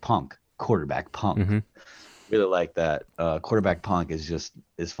back with Punk, quarterback Punk. Really like that. Quarterback Punk is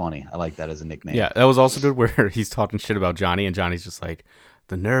funny. I like that as a nickname. Yeah, that was also good where he's talking shit about Johnny, and Johnny's just like,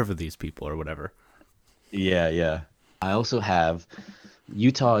 the nerve of these people or whatever. Yeah. I also have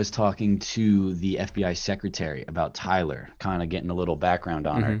Utah is talking to the FBI secretary about Tyler, kind of getting a little background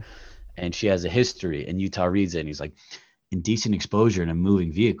on her. And she has a history, and Utah reads it, and he's like, indecent exposure in a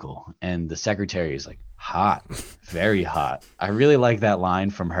moving vehicle. And the secretary is like, hot, very hot. I really like that line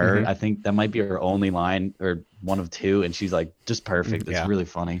from her. I think that might be her only line or one of 2, and she's like, just perfect. It's really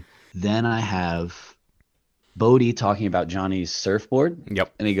funny. Then I have Bodhi talking about Johnny's surfboard.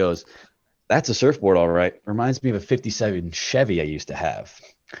 Yep. And he goes, that's a surfboard, all right. Reminds me of a 57 Chevy I used to have.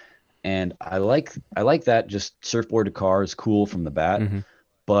 And I like that. Just surfboard to car is cool from the bat.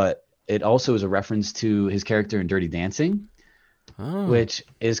 But it also is a reference to his character in Dirty Dancing, which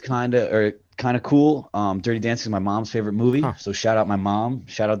is kind of cool. Dirty Dancing is my mom's favorite movie. So shout out my mom.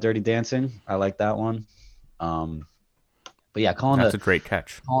 Shout out Dirty Dancing. I like that one. But yeah, That's a great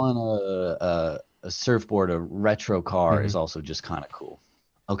catch. calling a surfboard a retro car is also just kind of cool.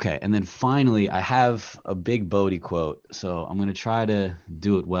 Okay, and then finally, I have a big Bodhi quote, so I'm going to try to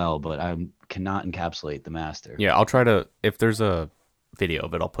do it well, but I cannot encapsulate the master. Yeah, I'll try to, if there's a video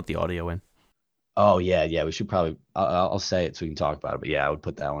of it, I'll put the audio in. Oh, yeah, we should probably, I'll say it so we can talk about it, but yeah, I would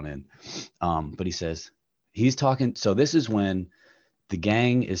put that one in. But he says, he's talking, so this is when the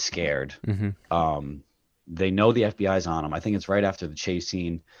gang is scared. They know the FBI's on them. I think it's right after the chase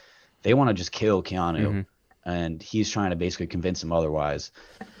scene. They want to just kill Keanu. And he's trying to basically convince him otherwise.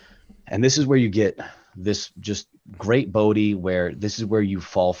 And this is where you get this just great Bodhi, where this is where you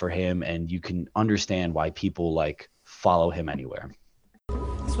fall for him and you can understand why people like follow him anywhere.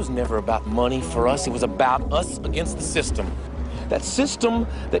 This was never about money for us. It was about us against the system. That system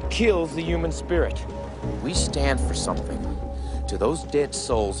that kills the human spirit. We stand for something. To those dead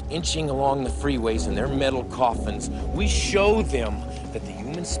souls inching along the freeways in their metal coffins, we show them that the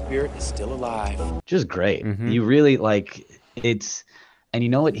human spirit is still alive. Just great. You really like it's, and you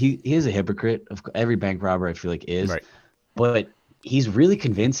know what? He is a hypocrite. Every bank robber I feel like is, Right. But he's really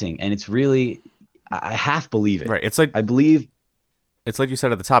convincing, and it's really, I half believe it. Right. It's like, I believe. it's like you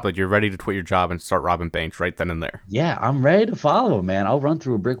said at the top, like you're ready to quit your job and start robbing banks right then and there. Yeah, I'm ready to follow him, man. I'll run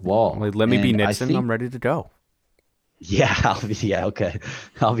through a brick wall. Like, let me be And I Nixon. think- I'm ready to go. Yeah, okay.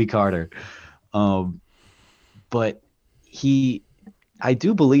 I'll be Carter. But I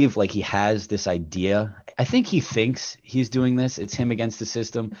do believe like he has this idea. I think he thinks he's doing this. It's him against the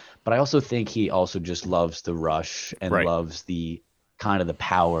system. But I also think he also just loves the rush and Right. loves the kind of the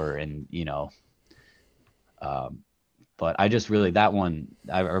power and, you know. But I just really, that one,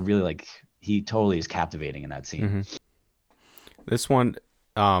 I really like, he totally is captivating in that scene. This one,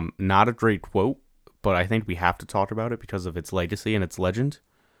 not a great quote, but I think we have to talk about it because of its legacy and its legend.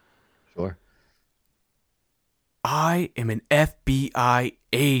 Sure. I am an FBI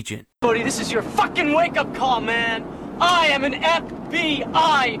agent. Buddy, this is your fucking wake-up call, man. I am an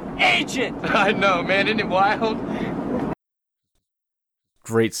FBI agent. I know, man. Isn't it wild?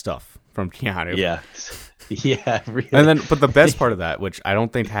 Great stuff from Keanu. Yeah. Yeah, really. And then, but the best part of that, which I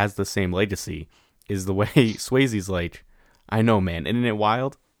don't think has the same legacy, is the way Swayze's like, I know, man, isn't it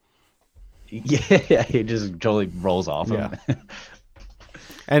wild? Yeah, he just totally rolls off him.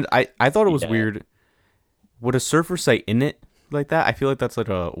 And I thought it was Yeah. weird. Would a surfer say "in it" like that? I feel like that's like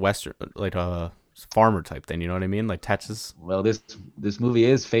a western, like a farmer type thing. You know what I mean? Like Texas. Well, this movie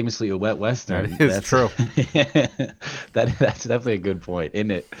is famously a wet western. That is true. That's definitely a good point,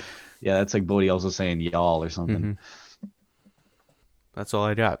 isn't it? Yeah, that's like Bodie also saying y'all or something. Mm-hmm. That's all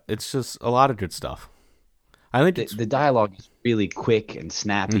I got. It's just a lot of good stuff. I think The dialogue is really quick and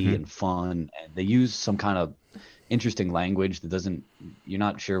snappy Mm-hmm. and fun, and they use some kind of interesting language that doesn't. You're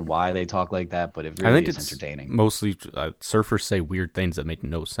not sure why they talk like that, but it I really think is it's entertaining. mostly surfers say weird things that make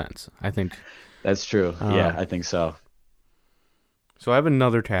no sense. I think. That's true. Yeah, I think so. So I have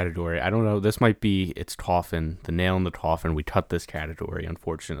another category. I don't know. This might be its coffin, the nail in the coffin. We cut this category,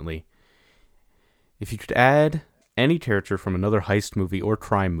 unfortunately. If you could add any character from another heist movie or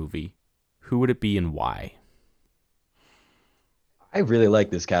crime movie, who would it be and why? I really like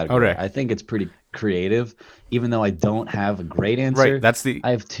this category. Okay. I think it's pretty creative, even though I don't have a great answer. Right, that's the.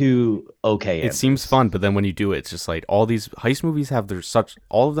 I have two okay It answers. seems fun, but then when you do it, it's just like all these heist movies have their such.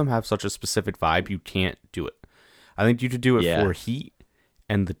 All of them have such a specific vibe. You can't do it. I think you could do it Yeah. for Heat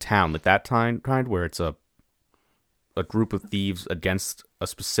and The Town, like that kind where it's a group of thieves against a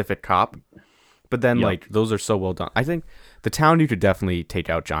specific cop. But then, Yep. like, those are so well done. I think The Town, you could definitely take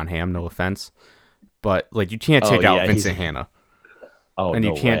out John Hamm, no offense. But, like, you can't take out yeah, Vincent Hanna. Oh, And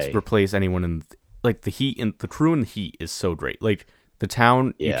no you can't way. replace anyone in, like, the Heat, and the crew in The Heat is so great. Like, The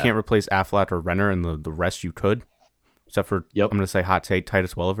Town, you Yeah. can't replace Affleck or Renner, and the rest you could. Except for, Yep. I'm going to say hot take,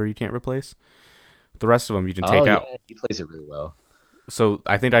 Titus Welliver you can't replace. The rest of them you can Oh, take yeah, out. he plays it really well. So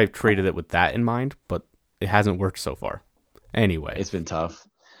I think I've traded it with that in mind, but it hasn't worked so far. Anyway. It's been tough.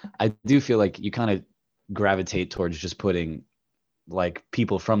 I do feel like you kind of gravitate towards just putting like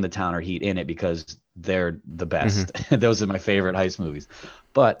people from The Town or Heat in it because they're the best. Mm-hmm. Those are my favorite heist movies.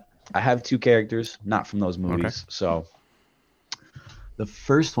 But I have two characters not from those movies. So the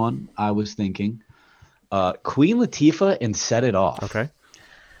first one I was thinking Queen Latifah in Set It Off. Okay.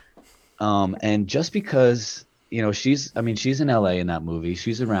 And just because, you know, she's in LA in that movie.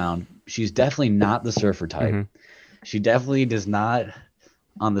 She's around. She's definitely not the surfer type. Mhm. She definitely does not,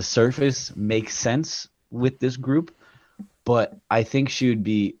 on the surface, make sense with this group. But I think she would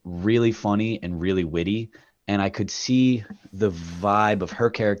be really funny and really witty. And I could see the vibe of her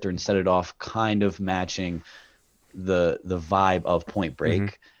character and Set It Off kind of matching the vibe of Point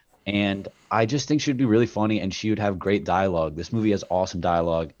Break. And I just think she'd be really funny and she would have great dialogue. This movie has awesome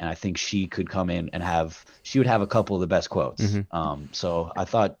dialogue, and I think she could come in and she would have a couple of the best quotes. So I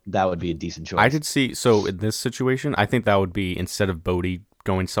thought that would be a decent choice. I could see, so in this situation, I think that would be, instead of Bodhi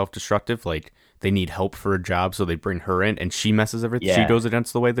going self-destructive, like they need help for a job, so they bring her in and she messes everything. She Yeah. goes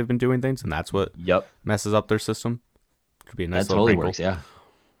against the way they've been doing things, and that's what Yep. messes up their system. Could be a nice That little totally wrinkle. works, yeah.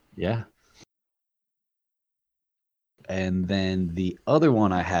 Yeah. And then the other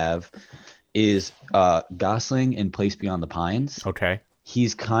one I have is Gosling in Place Beyond the Pines. Okay.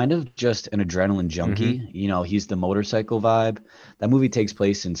 He's kind of just an adrenaline junkie. Mm-hmm. You know, he's the motorcycle vibe. That movie takes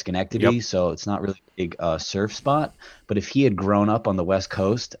place in Schenectady, Yep. so it's not really a big surf spot. But if he had grown up on the West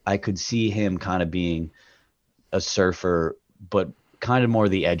Coast, I could see him kind of being a surfer, but kind of more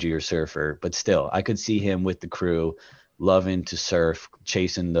the edgier surfer. But still, I could see him with the crew, loving to surf,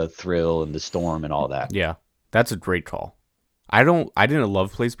 chasing the thrill and the storm and all that. Yeah. That's a great call. I didn't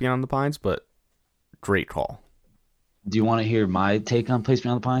love Place Beyond the Pines, but great call. Do you want to hear my take on Place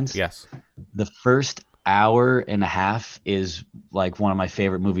Beyond the Pines? Yes. The first hour and a half is like one of my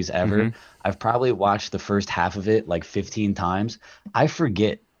favorite movies ever. Mhm. I've probably watched the first half of it like 15 times. I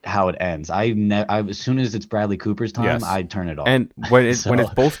forget how it ends. As soon as it's Bradley Cooper's time, Yes. I turn it off. And when it's So- when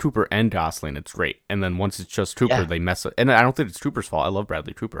it's both Cooper and Gosling, it's great. And then once it's just Cooper, Yeah. they mess up. And I don't think it's Cooper's fault. I love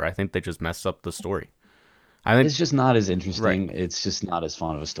Bradley Cooper. I think they just messed up the story. I think it's just not as interesting. Right. It's just not as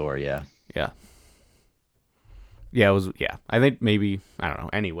fun of a story. Yeah. Yeah. Yeah, it was. Yeah, I think maybe, I don't know.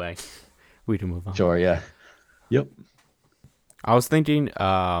 Anyway, we can move on. Sure. Yeah. Yep. I was thinking,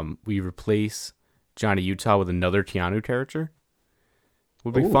 we replace Johnny Utah with another Keanu character.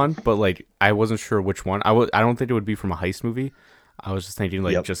 Would be Ooh. fun, but like I wasn't sure which one. I don't think it would be from a heist movie. I was just thinking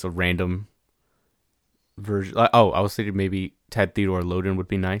like Yep. just a random version. I was thinking maybe Ted Theodore Loden would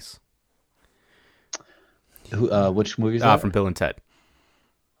be nice. Which movie is that? From Bill and Ted.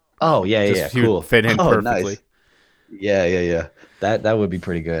 Oh yeah, yeah, Just he would cool. fit in perfectly. Nice. Yeah. That would be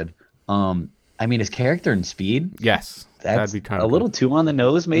pretty good. I mean, his character in Speed. Yes, That's that'd be kind a of little too on the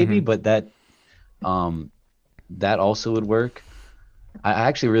nose, maybe, Mhm. but that also would work. I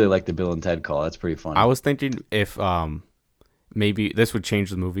actually really like the Bill and Ted call. That's pretty funny. I was thinking if maybe this would change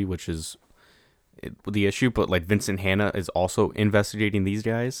the movie, which is the issue, but like Vincent Hanna is also investigating these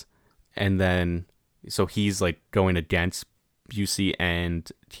guys, and then so he's like going against Busey and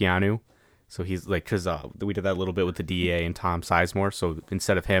Keanu. So he's like, because we did that a little bit with the DEA and Tom Sizemore. So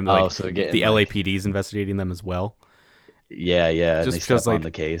instead of him, like so getting, the like- LAPD is investigating them as well. Yeah. And Just they step because, like, on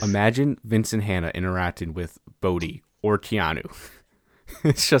the case. imagine Vincent Hanna interacting with Bodhi or Keanu.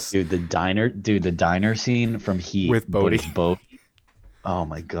 It's just Dude, the diner scene from Heat With Bodhi. but it's Bodhi. Oh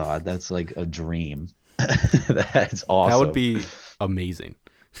my god, that's like a dream. That's awesome. that would be amazing.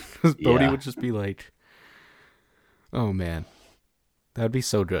 'Cause Bodhi Yeah. would just be like, oh man, that would be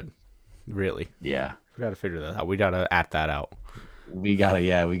so good. Really, Yeah. we gotta figure that out. We gotta act that out. We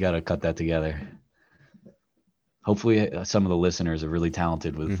gotta cut that together. Hopefully, some of the listeners are really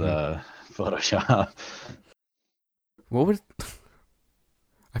talented with Photoshop. What would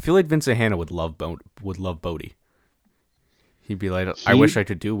I feel like Vincent Hanna would love Bodhi. He'd be like, I wish I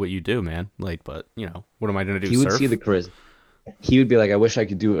could do what you do, man. Like, but you know, what am I gonna do? He would surf? see the charisma. He would be like, I wish I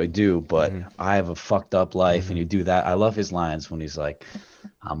could do what I do, but Mm-hmm. I have a fucked up life, and you do that. I love his lines when he's like,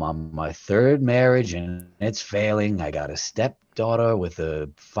 I'm on my third marriage and it's failing. I got a stepdaughter with a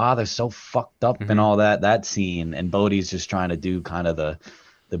father so fucked up Mm-hmm. and all that. That scene, and Bodhi's just trying to do kind of the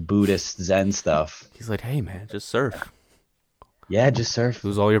Buddhist Zen stuff. He's like, hey man, just surf. Yeah, just surf.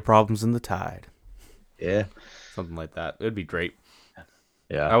 Lose all your problems in the tide. Yeah. Something like that. It'd be great.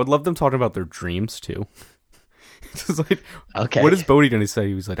 Yeah. I would love them talking about their dreams too. Just like, Okay. what is Bodhi gonna say?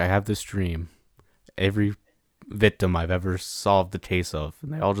 He was like, I have this dream. Every victim I've ever solved the case of,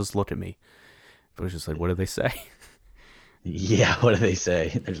 and they all just look at me. But it's just like, what do they say? Yeah, what do they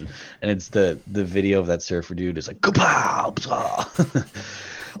say? And it's the video of that surfer dude. It's like, kapow!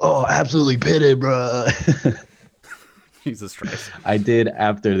 Oh, absolutely pitted, bro. Jesus Christ. I did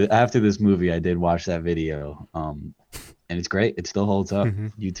after this movie. I did watch that video, and it's great. It still holds up.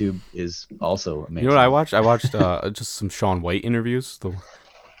 YouTube is also amazing. You know what I watched? I watched just some Shaun White interviews. We're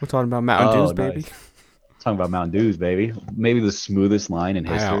talking about Mountain Dews, baby. Nice. Talking about Mountain Dews, baby. Maybe the smoothest line in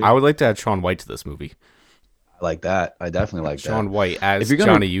I history. know. I would like to add Shaun White to this movie. I like that. I definitely like Shaun that. White as If you're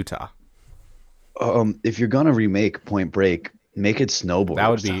gonna- Johnny Utah. If you're gonna remake Point Break, make it snowboard. That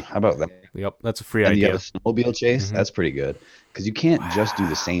would be- How about that? Yep, that's a free And you idea. have a snowmobile chase. That's pretty good because you can't just do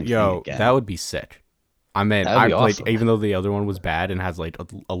the same thing Yo, again. that would be sick. I mean, That'd be like, awesome. even though the other one was bad and has like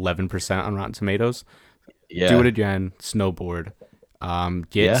 11% on Rotten Tomatoes, yeah. do it again. Snowboard.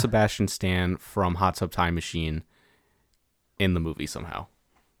 Get Yeah. Sebastian Stan from Hot Tub Time Machine in the movie somehow.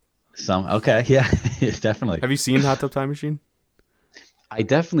 Okay, yeah, definitely. Have you seen Hot Tub Time Machine? I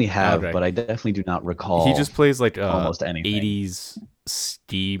definitely have, Okay. but I definitely do not recall. He just plays like almost anything. 80s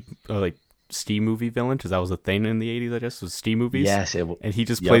Steve movie villain, because that was a thing in the 80s, I guess, was Steve movies. Yes, and he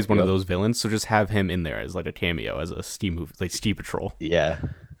just yep, plays one of yep. those villains. So just have him in there as like a cameo, as a Steve movie, like Steve Patrol. Yeah.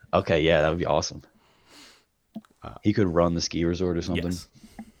 Okay, yeah, that would be awesome. He could run the ski resort or something. Yes.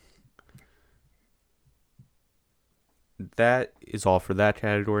 That is all for that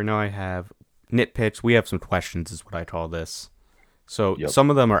category. Now I have nitpicks. We have some questions, is what I call this. So Yep. some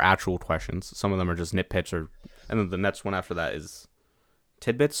of them are actual questions. Some of them are just nitpicks, and then the next one after that is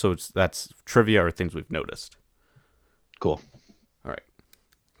tidbits. So that's trivia or things we've noticed. Cool. All right.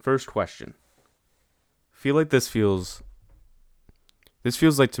 First question. Feel like this feels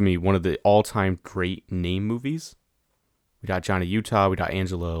like to me one of the all-time great name movies. We got Johnny Utah, we got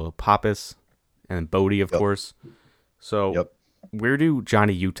Angelo Pappas, and then Bodhi, of course. So where do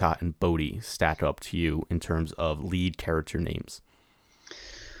Johnny Utah and Bodhi stack up to you in terms of lead character names?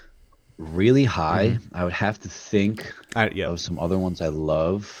 Really high. I would have to think Yeah. of some other ones I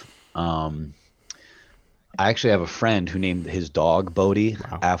love. I actually have a friend who named his dog Bodhi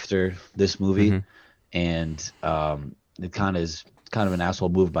after this movie, and it kind of an asshole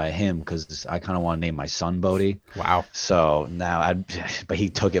move by him because I kind of want to name my son Bodhi. Wow. So now but he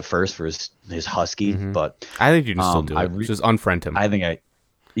took it first for his husky. But I think you can still do I it. Just unfriend him. I think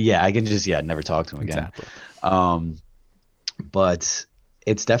I can just never talk to him again. Exactly. But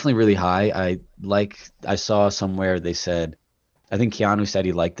it's definitely really high. I saw somewhere they said, I think Keanu said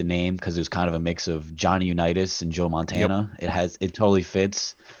he liked the name because it was kind of a mix of Johnny Unitas and Joe Montana. It totally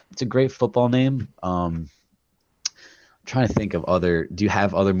fits. It's a great football name. I'm trying to think of do you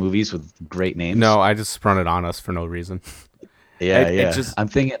have other movies with great names? No, I just sprung it on us for no reason. Yeah. I'm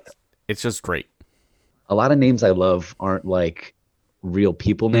thinking it's just great. a lot of names I love aren't like real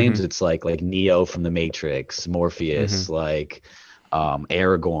people names. It's like Neo from the Matrix, Morpheus, like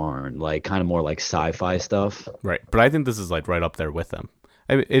Aragorn, like kind of more like sci-fi stuff. Right. But I think this is like right up there with them.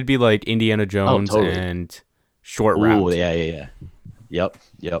 I mean, it'd be like Indiana Jones totally. and Short Round. Oh, yeah. Yep.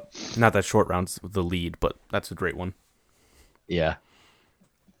 Not that Short Round's the lead, but that's a great one. Yeah.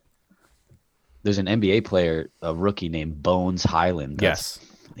 There's an NBA player, a rookie named Bones Highland. Yes.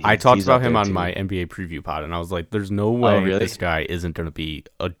 I talked he's about up him there on too. my NBA preview pod, and I was like, there's no way really? this guy isn't going to be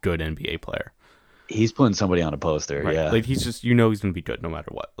a good NBA player. He's putting somebody on a poster, Right. yeah. Like, he's just, he's going to be good no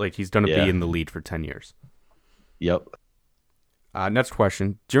matter what. Like, he's going to Yeah. be in the lead for 10 years. Yep. Next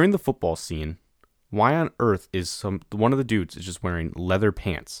question. During the football scene, why on earth is one of the dudes is just wearing leather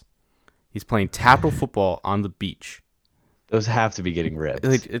pants? He's playing tackle football on the beach. Those have to be getting ripped.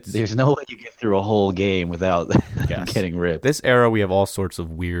 Like, There's no way you get through a whole game without getting ripped. This era, we have all sorts of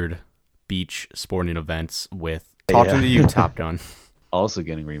weird beach sporting events with Talking to You, Top Gun. Also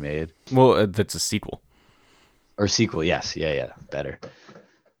getting remade. Well, that's a sequel. Or sequel, yes. Yeah. Better.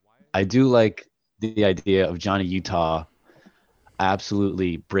 I do like the idea of Johnny Utah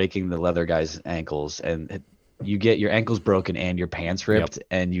absolutely breaking the leather guy's ankles, and you get your ankles broken and your pants ripped,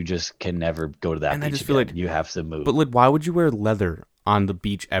 and you just can never go to that And beach I just feel again. like You have to move. But like, why would you wear leather on the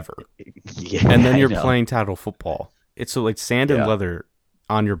beach ever? Yeah, And then I you're know. playing tackle football. It's so like sand and Yeah. leather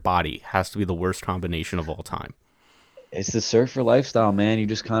on your body has to be the worst combination of all time. It's the surfer lifestyle, man. You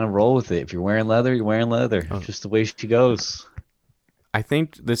just kind of roll with it. If you're wearing leather, you're wearing leather. Just the way she goes. I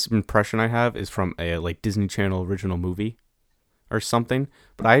think this impression I have is from a like Disney Channel original movie or something.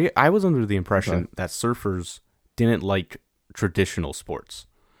 But I was under the impression that surfers didn't like traditional sports.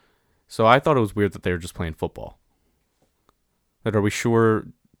 So I thought it was weird that they were just playing football. But are we sure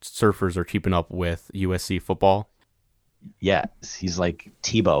surfers are keeping up with USC football? Yeah, he's like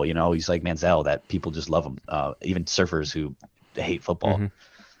Tebow, he's like Manziel, that people just love him. Even surfers who hate football.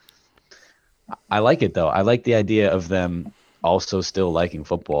 I like it though. I like the idea of them also still liking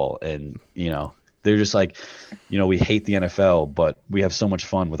football, and they're just like, we hate the NFL, but we have so much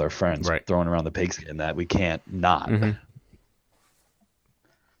fun with our friends throwing around the pigskin that we can't not.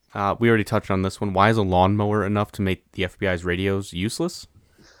 We already touched on this one. Why is a lawnmower enough to make the FBI's radios useless?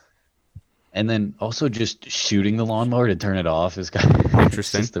 And then also just shooting the lawnmower to turn it off is kind of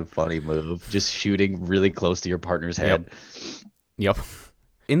interesting. Just a funny move. Just shooting really close to your partner's head. Yep.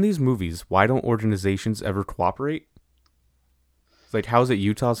 In these movies, why don't organizations ever cooperate? Like, how is it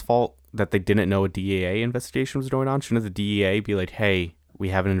Utah's fault that they didn't know a DEA investigation was going on? Shouldn't the DEA be like, hey, we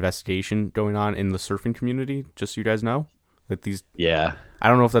have an investigation going on in the surfing community, just so you guys know? That these... Yeah. I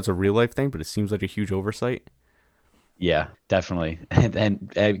don't know if that's a real life thing, but it seems like a huge oversight. Yeah, definitely.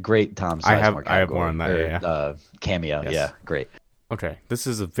 And great Tom Sizemore. I have more on that, cameo. Yes. Yeah, great. Okay, this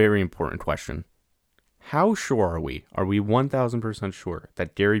is a very important question. How sure are we 1,000% sure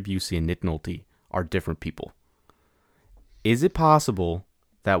that Gary Busey and Nick Nolte are different people? Is it possible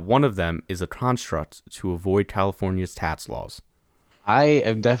that one of them is a construct to avoid California's tax laws? I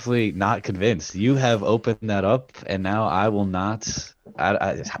am definitely not convinced. You have opened that up, and now I will not.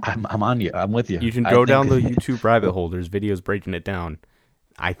 I'm on you. I'm with you. You can go down the YouTube rabbit hole. There's videos breaking it down.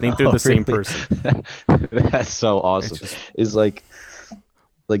 I think they're the same person. That's so awesome. Is like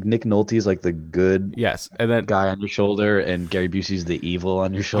Nick Nolte's like the good and then guy on your shoulder, and Gary Busey's the evil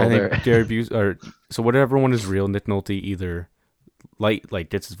on your shoulder. I think Gary Busey, so whatever one is real, Nick Nolte either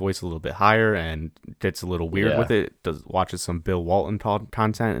gets his voice a little bit higher and gets a little weird with it, watches some Bill Walton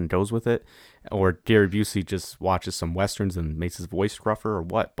content and goes with it, or Gary Busey just watches some westerns and makes his voice gruffer or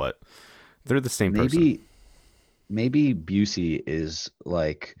what. But they're the same person. Maybe Busey is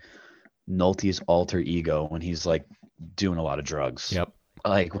like Nolte's alter ego when he's like doing a lot of drugs. Yep.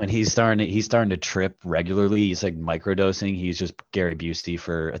 Like when he's starting to trip regularly, he's like microdosing. He's just Gary Busey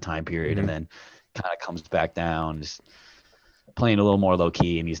for a time period, and then kind of comes back down, just playing a little more low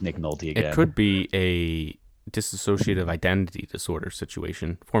key, and he's Nick Nolte again. It could be a dissociative identity disorder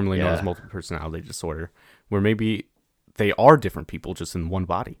situation, formerly known as multiple personality disorder, where maybe they are different people just in one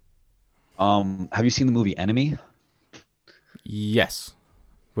body. Have you seen the movie Enemy? Yes,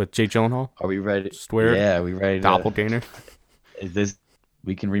 with Jake Gyllenhaal. Are we ready? Swear. Yeah, are we ready? Doppelganger. Is this?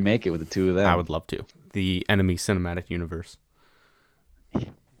 We can remake it with the two of them. I would love to. The Enemy cinematic universe.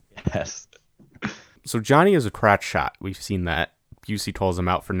 Yes. So Johnny is a crotch shot. We've seen that. Busey calls him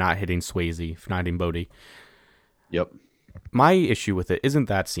out for not hitting Swayze, for not hitting Bodie. Yep. My issue with it isn't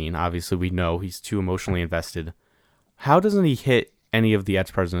that scene. Obviously, we know he's too emotionally invested. How doesn't he hit any of the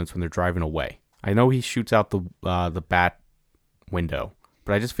ex-presidents when they're driving away? I know he shoots out the bat window,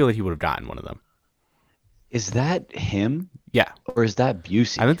 but I just feel like he would have gotten one of them. Is that him? Yeah. Or is that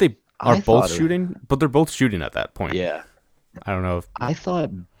Busey? I think they are both shooting, but they're both shooting at that point. Yeah. I don't know if I thought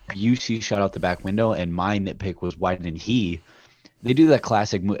Busey shot out the back window, and my nitpick was why didn't he? They do that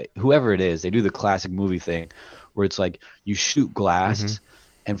classic, whoever it is, they do the classic movie thing where it's like you shoot glass,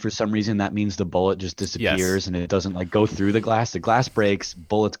 and for some reason that means the bullet just disappears and it doesn't like go through the glass. The glass breaks,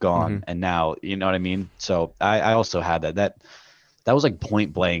 bullet's gone, and now you know what I mean. So I also had that. That was like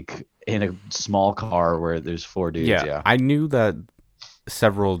point blank in a small car where there's 4 dudes. Yeah. I knew that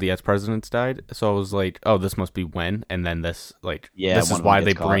several of the ex-presidents died, so I was like, oh, this must be when, and then this this is why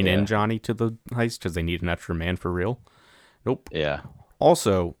they bring in Johnny to the heist, because they need an extra man for real. Nope. Yeah.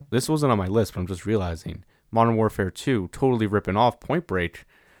 Also, this wasn't on my list, but I'm just realizing Modern Warfare 2 totally ripping off Point Break,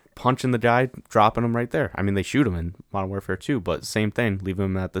 punching the guy, dropping him right there. I mean, they shoot him in Modern Warfare 2, but same thing, leave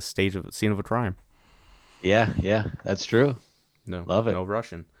him at the scene of a crime. Yeah, that's true. No, love it. No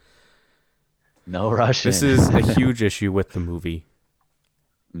Russian. No Russian. This is a huge issue with the movie.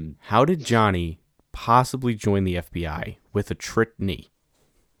 How did Johnny possibly join the FBI with a trick knee?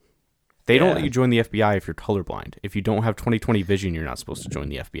 They don't let you join the FBI if you're colorblind. If you don't have 20/20 vision, you're not supposed to join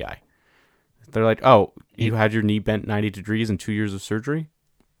the FBI. They're like, oh, you had your knee bent 90 degrees and 2 years of surgery?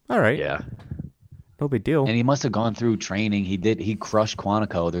 All right. Yeah. No big deal. And he must have gone through training. He crushed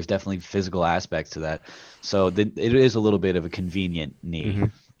Quantico. There's definitely physical aspects to that. So it is a little bit of a convenient knee,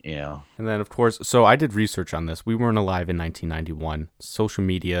 you know. And then, of course, so I did research on this. We weren't alive in 1991. Social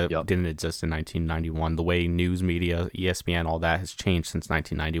media didn't exist in 1991. The way news media, ESPN, all that has changed since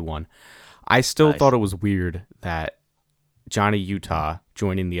 1991. I still thought it was weird that Johnny Utah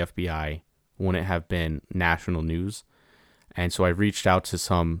joining the FBI wouldn't have been national news. And so I reached out to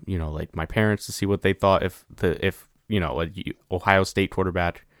some, like my parents to see what they thought if Ohio State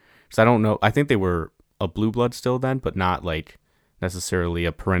quarterback, because I don't know. I think they were a blue blood still then, but not like necessarily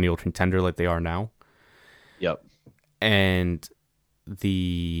a perennial contender like they are now. Yep. And who's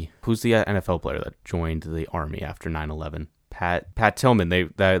the NFL player that joined the Army after 9/11? Pat Tillman.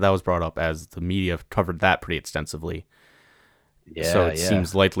 That was brought up as the media covered that pretty extensively. Yeah. So it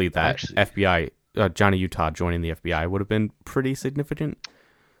seems likely that FBI. Johnny Utah joining the FBI would have been pretty significant.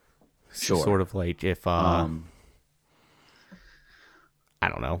 Sure. Sort of like if, I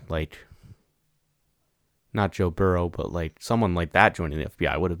don't know, like, not Joe Burrow, but like someone like that joining the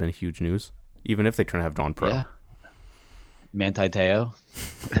FBI would have been huge news, even if they couldn't have gone pro. Yeah. Manti Te'o.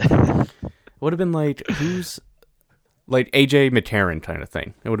 Would have been like, who's, like AJ McCarron kind of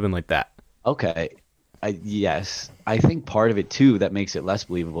thing. It would have been like that. Okay. Yes, I think part of it too that makes it less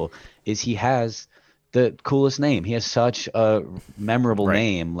believable is he has the coolest name. He has such a memorable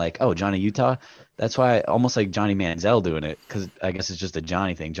name, like Johnny Utah. That's why almost like Johnny Manziel doing it, because I guess it's just a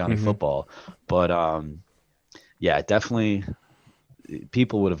Johnny thing, Johnny football. But yeah, definitely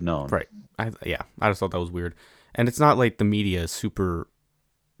people would have known. Right. I just thought that was weird, and it's not like the media is super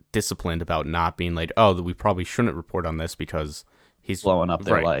disciplined about not being like, oh, we probably shouldn't report on this because he's blowing up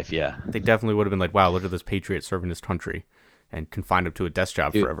their life. Yeah, they definitely would have been like, wow, look at this patriot serving his country and confined him to a desk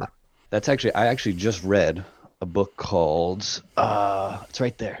job forever. I actually just read a book called it's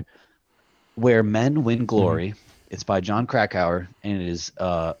right there, Where Men Win Glory. It's by John Krakauer, and it is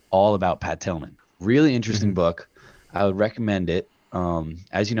all about Pat Tillman. Really interesting book. I would recommend it.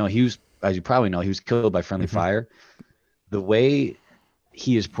 As you probably know, he was killed by friendly fire. The way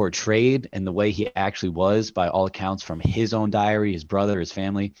he is portrayed and the way he actually was, by all accounts, from his own diary, his brother, his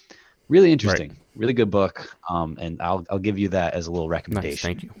family, really interesting, really good book. And I'll give you that as a little recommendation. Nice,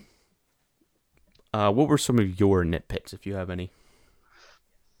 thank you. What were some of your nitpicks, if you have any?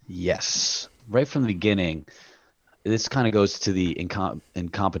 Yes, right from the beginning, this kind of goes to the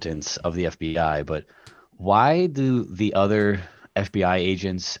incompetence of the FBI. But why do the other FBI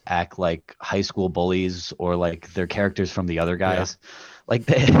agents act like high school bullies or like they're characters from the other guys? Yeah. Like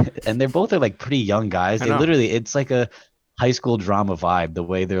they're both like pretty young guys. It's like a high school drama vibe, the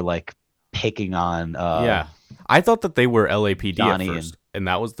way they're like picking on. I thought that they were LAPD Johnny at first, and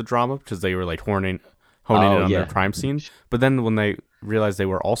that was the drama because they were like honing in on their crime scene. But then when they realized they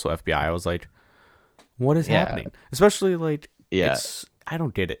were also FBI, I was like, what is happening? Especially like, I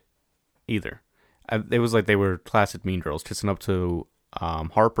don't get it either. It was like they were classic Mean Girls, kissing up to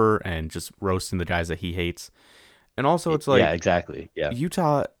Harper and just roasting the guys that he hates. And also, it's like, exactly. Yeah,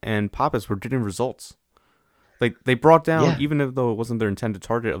 Utah and Pappas were getting results. Like they brought down, even though it wasn't their intended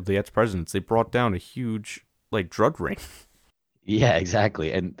target of the ex-presidents, they brought down a huge like drug ring. Yeah,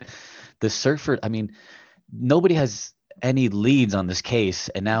 exactly. And the surfer, I mean, nobody has any leads on this case,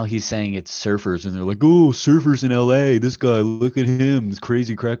 and now he's saying it's surfers, and they're like, oh, surfers in LA, this guy, look at him, this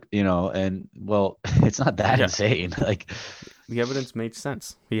crazy crack, and well, it's not that insane. Like, the evidence made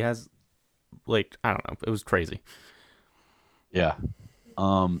sense. He has, like, I don't know, it was crazy. Yeah.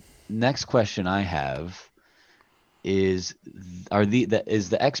 Next question I have is is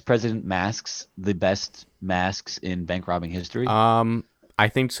the ex-president masks the best masks in bank robbing history? I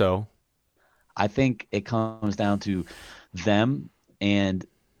think so. I think it comes down to them and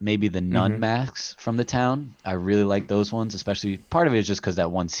maybe the nun masks from the town. I really like those ones, especially part of it is just because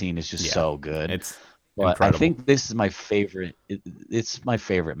that one scene is just so good. It's but incredible. I think this is my favorite. It's my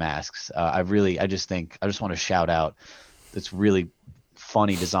favorite masks. I just want to shout out. It's really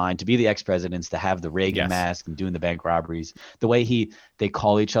funny design to be the ex-presidents, to have the Reagan mask and doing the bank robberies. The way they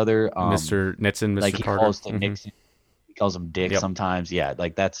call each other, Mr. Nixon, Mr. like he Carter. calls to Nixon. He calls him Dick sometimes. Yeah,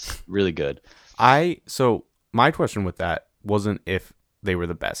 like that's really good. So my question with that wasn't if they were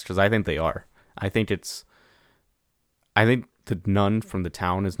the best, because I think they are. I think the nun from the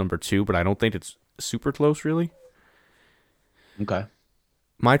town is number 2, but I don't think it's super close, really. Okay.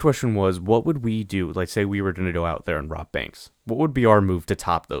 My question was, what would we do? Like, say we were going to go out there and rob banks. What would be our move to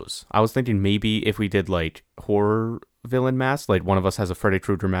top those? I was thinking maybe if we did, like, horror villain masks, like one of us has a Freddy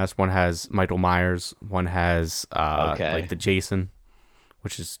Krueger mask, one has Michael Myers, one has, like, the Jason,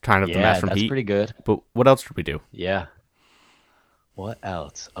 which is kind of the mask from Heat. Yeah, that's pretty good. But what else would we do? Yeah. What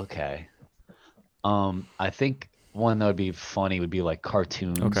else? Okay. I think one that would be funny would be like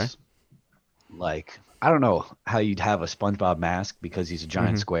cartoons. Okay. Like, I don't know how you'd have a SpongeBob mask because he's a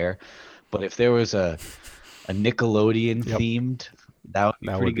giant square, but if there was a Nickelodeon themed, that would be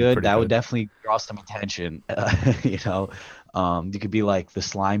pretty good. That would definitely draw some attention. You could be like the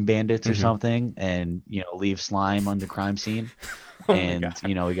Slime Bandits or something, and leave slime on the crime scene. And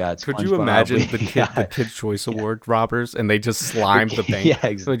we got SpongeBob. Could you imagine the Kids' Choice Award robbers, and they just slimed the bank? Yeah,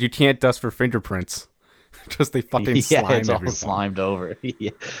 exactly. So you can't dust for fingerprints. Just they fucking slime it's all everything. slimed over.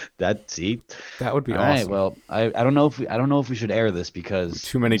 That would be all awesome. Right, well, I don't know if we should air this because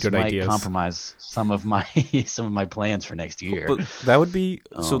too many good might ideas. Compromise some of my plans for next year. But that would be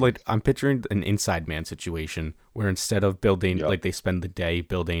so. Like, I'm picturing an Inside Man situation where instead of building, like, they spend the day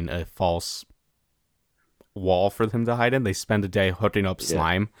building a false wall for them to hide in, they spend a day hooking up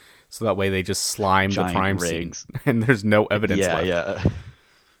slime, so that way they just slime Giant the crime rigs. scene, and there's no evidence left. Yeah.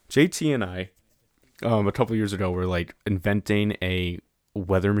 JT and I, a couple years ago, were like inventing a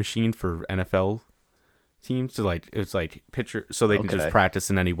weather machine for NFL teams to, like, it's like picture so they can just practice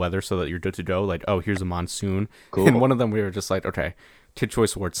in any weather so that you're good to go. Like, oh, here's a monsoon. Cool. And one of them we were just like, okay, Kid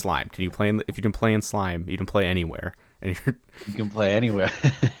Choice Award slime. Can you play if you can play in slime, you can play anywhere, and you can play anywhere.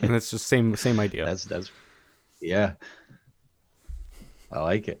 And it's just same idea. That's yeah. I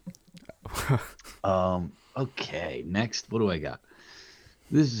like it. Okay, next, what do I got?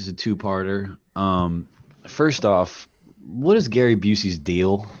 This is a two-parter. First off, what is Gary Busey's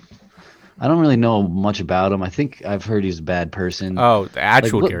deal? I don't really know much about him. I think I've heard he's a bad person. Oh, the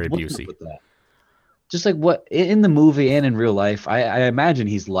actual Gary what's Busey. up with that? Just like what in the movie and in real life, I imagine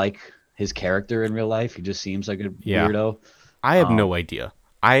he's like his character in real life. He just seems like a weirdo. I have no idea.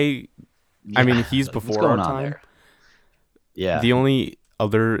 I mean, he's before our time. There? Yeah. The only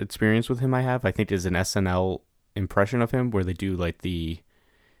other experience with him I think, is an SNL impression of him where they do, like, the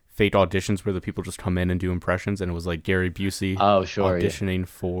fake auditions where the people just come in and do impressions, and it was like Gary Busey auditioning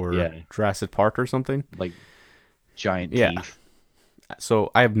for Jurassic Park or something. Like giant teeth.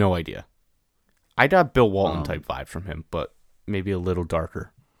 So I have no idea. I got Bill Walton type vibe from him, but maybe a little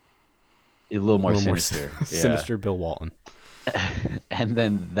darker. A little more sinister. Sinister Bill Walton. And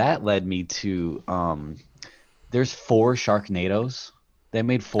then that led me to there's 4 Sharknadoes. They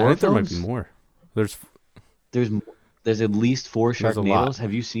made 4 I think of there those. might be more. There's at least 4 Sharknadoes.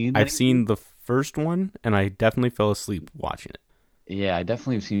 Have you seen them? I've seen the first one, and I definitely fell asleep watching it. Yeah, I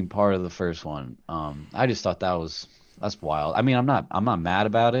definitely have seen part of the first one. I just thought that's wild. I mean, I'm not mad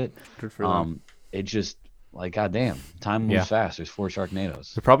about it. Good for them. It just, like, goddamn, time moves fast. There's 4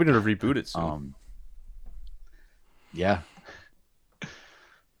 Sharknadoes. They're probably gonna reboot it soon. Yeah.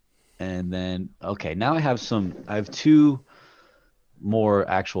 And then, okay, now I have 2 more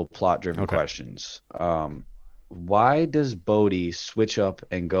actual plot-driven questions. Why does Bodhi switch up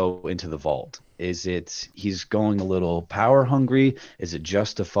and go into the vault? Is it he's going a little power hungry? Is it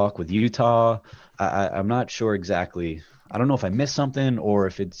just to fuck with Utah? I'm not sure exactly. I don't know if I missed something or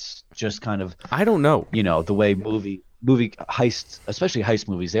if it's just kind of, I don't know. The way movie heists, especially heist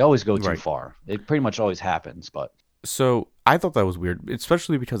movies, they always go too far. It pretty much always happens, but. So I thought that was weird,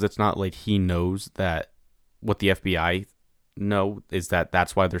 especially because it's not like he knows that what the FBI know is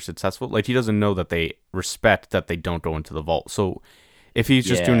that's why they're successful. Like, he doesn't know that they respect that they don't go into the vault. So if he's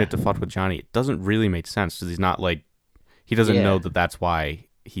just doing it to fuck with Johnny, it doesn't really make sense because he's not like, he doesn't know that that's why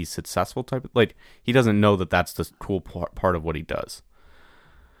he's successful type of, like, he doesn't know that that's the cool part of what he does.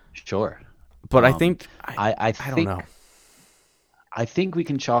 Sure. But I think, I don't know. I think we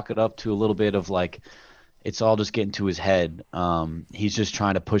can chalk it up to a little bit of, like, it's all just getting to his head. He's just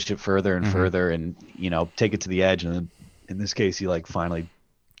trying to push it further and further, and take it to the edge. And then in this case, he like finally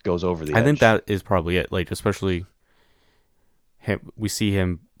goes over the edge. I think that is probably it. Like, especially we see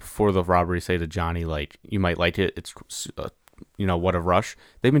him before the robbery say to Johnny, like, you might like it. It's, what a rush.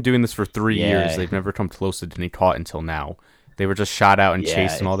 They've been doing this for 3 years. They've never come close to getting caught until now. They were just shot out and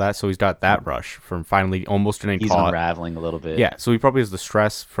chased and all that. So he's got that rush from finally almost getting caught. He's unraveling a little bit. Yeah. So he probably has the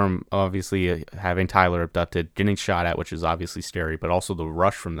stress from obviously having Tyler abducted, getting shot at, which is obviously scary, but also the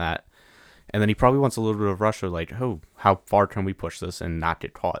rush from that. And then he probably wants a little bit of rush of like, oh, how far can we push this and not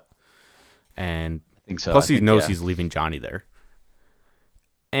get caught? And I think so. Plus he knows he's leaving Johnny there.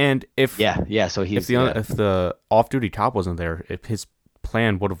 And if so he's if the off-duty cop wasn't there, if his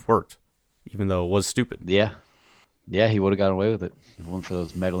plan would have worked, even though it was stupid. Yeah, he would have gotten away with it if it weren't for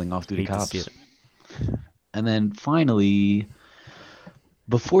those meddling off-duty cops. And then finally,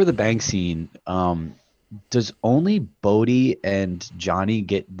 before the bank scene, does only Bodhi and Johnny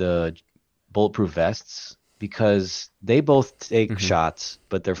get the bulletproof vests? Because they both take shots,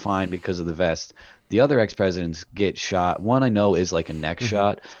 but they're fine because of the vest. The other ex-presidents get shot. One I know is like a neck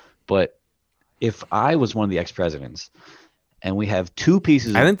shot, but if I was one of the ex-presidents and we have 2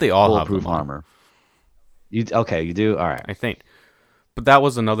 pieces I think they all bulletproof have them armor. You do? All right. I think. But that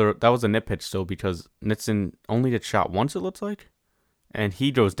was a nitpick still, because Nixon only gets shot once, it looks like, and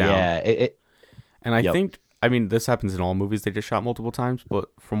he goes down. Yeah. And I think, I mean, this happens in all movies. They get shot multiple times, but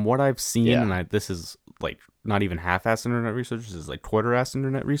from what I've seen, and this is like not even half-assed internet research, this is like quarter-assed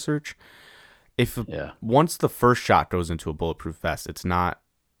internet research. Once the first shot goes into a bulletproof vest, it's not,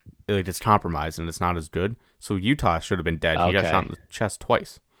 like, it's compromised and it's not as good. So Utah should have been dead. He got shot in the chest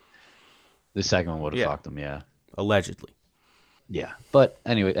twice. The second one would have fucked him, allegedly. Yeah, but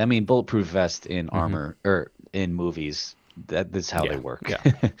anyway, I mean, bulletproof vest in armor or in movies, that's how they work.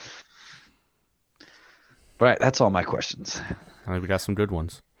 Yeah. Right, that's all my questions. I think we got some good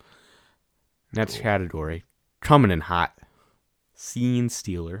ones. Next category, coming in hot, scene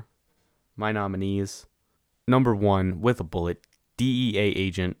stealer. My nominees: number 1, with a bullet, DEA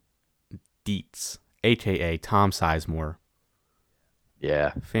agent Dietz, aka Tom Sizemore.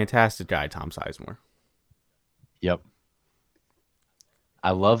 Yeah, fantastic guy, Tom Sizemore. Yep.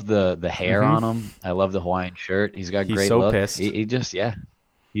 I love the hair on him. I love the Hawaiian shirt. He's got great look. Pissed. He just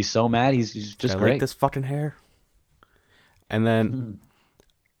he's so mad. He's just great. Like this fucking hair. And then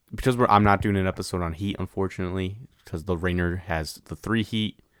because I'm not doing an episode on Heat, unfortunately, because the Ringer has the 3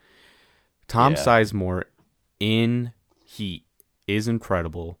 Heat. Tom Sizemore in Heat is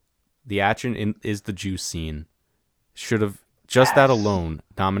incredible. The action is the juice scene. Should have just that alone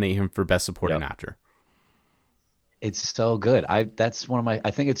nominate him for best supporting actor. It's so good. That's one of my.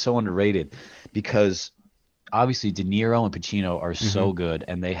 I think it's so underrated because obviously De Niro and Pacino are so good,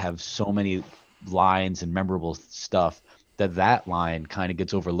 and they have so many lines and memorable stuff that line kind of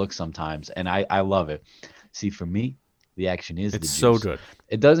gets overlooked sometimes, and I love it. See, for me, the action is it's so good.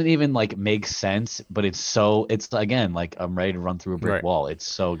 It doesn't even like make sense, but it's again like I'm ready to run through a brick wall. It's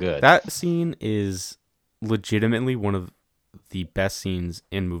so good. That scene is legitimately one of the best scenes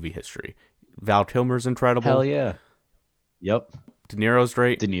in movie history. Val Kilmer's incredible. Hell yeah. Yep. De Niro's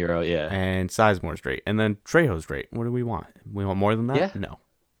great. De Niro, yeah. And Sizemore's great. And then Trejo's great. What do we want? We want more than that? Yeah. No.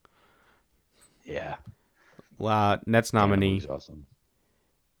 Yeah. Next nominee. Yeah, awesome.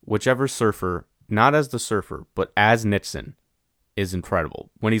 Whichever surfer, not as the surfer, but as Nixon, is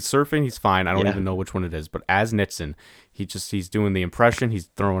incredible. When he's surfing, he's fine. I don't even know which one it is. But as Nixon, he's doing the impression. He's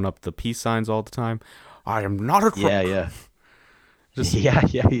throwing up the peace signs all the time. I am not a crook. Yeah.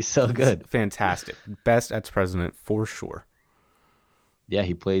 He's so good. Fantastic. Best ex-president for sure. Yeah,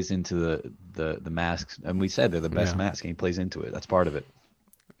 he plays into the masks. And we said they're the best mask, and he plays into it. That's part of it.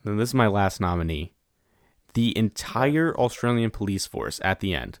 Then this is my last nominee. The entire Australian police force at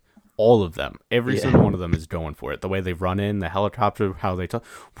the end, all of them, every single one of them is going for it. The way they run in, the helicopter, how they talk.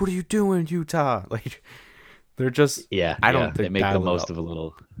 What are you doing, Utah? Like, they're just... I don't think they make the most of a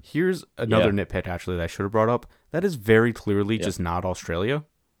little... Here's another nitpick, actually, that I should have brought up. That is very clearly just not Australia.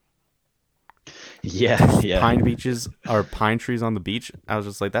 Yeah. Pine beaches or pine trees on the beach. I was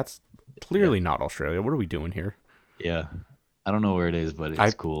just like, that's clearly not Australia. What are we doing here? Yeah. I don't know where it is, but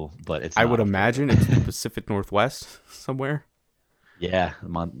it's cool. But it's. I would imagine it's the Pacific Northwest somewhere. Yeah,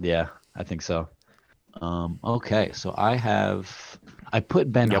 I think so. Okay, so I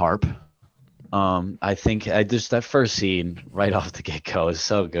put Ben Harp. I think that first scene right off the get go is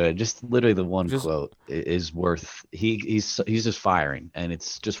so good. Just literally the one quote is worth. He's just firing, and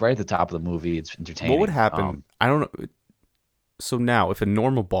it's just right at the top of the movie. It's entertaining. What would happen? I don't know. So now, if a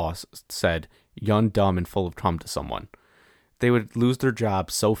normal boss said "young, dumb, and full of cum" to someone, they would lose their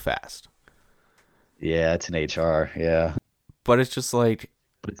job so fast. Yeah, it's an HR. Yeah, But it's just like,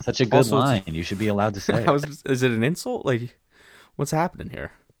 but it's such a good Also, line. You should be allowed to say it. is it an insult? Like, what's happening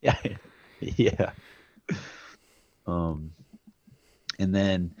here? Yeah, yeah. Um, and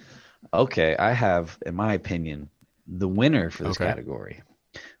then, okay, I have, in my opinion, the winner for this Okay. category,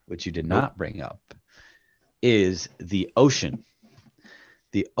 which you did not bring up, is the ocean.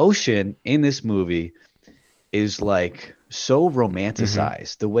 The ocean in this movie is like so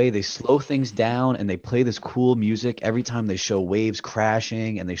romanticized. The way they slow things down and they play this cool music every time they show waves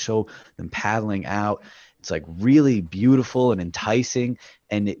crashing and they show them paddling out. It's like really beautiful and enticing,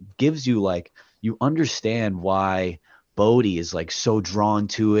 and it gives you like, you understand why Bodhi is like so drawn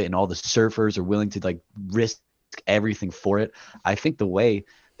to it and all the surfers are willing to like risk everything for it. I think the way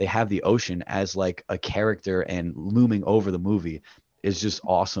they have the ocean as like a character and looming over the movie is just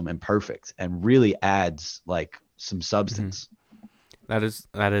awesome and perfect and really adds like some substance. That is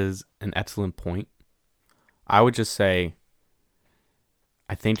an excellent point. I would just say,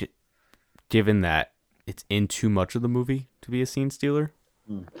 I think, given that it's in too much of the movie to be a scene stealer,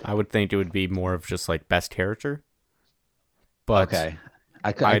 I would think it would be more of just like best character. But Okay. I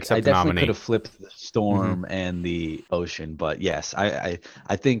I accept the definitely nominee. could have flipped the storm and the ocean, but yes, I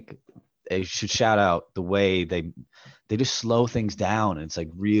think they should shout out the way they just slow things down, and it's like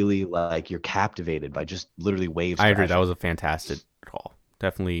really like you're captivated by just literally waves. I agree. That crashing. was a fantastic call.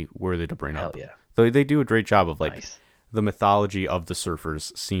 Definitely worthy to bring Hell up. yeah. Though they do a great job of like Nice. the mythology of the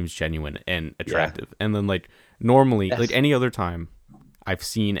surfers seems genuine and attractive. And then like normally, Yes. like any other time I've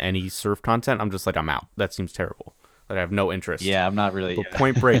seen any surf content, I'm just like, I'm out. That seems terrible. Like I have no interest. Yeah, I'm not really. But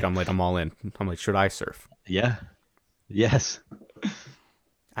Point Break, I'm like, I'm all in. I'm like, should I surf? Yeah. Yes.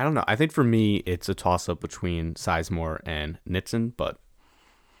 I don't know. I think for me, it's a toss up between Sizemore and Nixon, but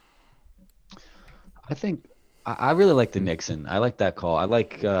I think I really like the Nixon. I like that call. I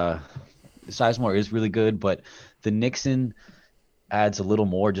like Sizemore is really good, but the Nixon adds a little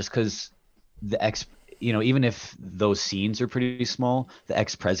more just because even if those scenes are pretty small, the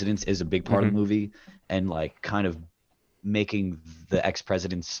ex-presidents is a big part of the movie, and like kind of making the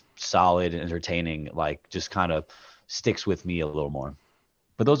ex-presidents solid and entertaining, like just kind of sticks with me a little more.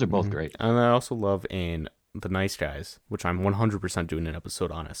 But those are both great. and I also love in The Nice Guys, which I'm 100% doing an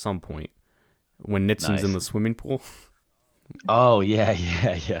episode on at some point, when Nixon's in Nice. the swimming pool. Oh yeah,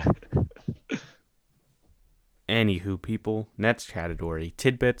 yeah. Anywho, people, next category,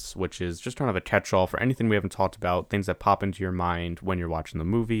 tidbits, which is just kind of a catch-all for anything we haven't talked about, things that pop into your mind when you're watching the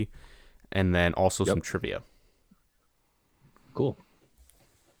movie, and then also some trivia. Cool.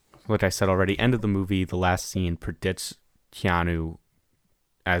 Like I said already, end of the movie, the last scene predicts Keanu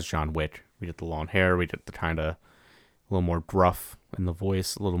as John Wick. We get the long hair, we get the kind of a little more gruff in the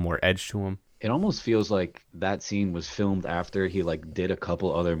voice, a little more edge to him. It almost feels like that scene was filmed after he like did a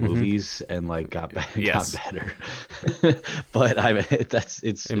couple other movies and like got Yes. better. But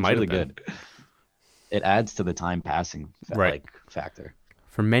it's might really have been. good. It adds to the time passing Right. factor.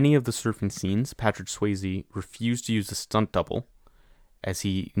 For many of the surfing scenes, Patrick Swayze refused to use a stunt double, as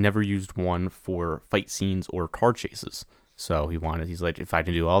he never used one for fight scenes or car chases. So he's like, if I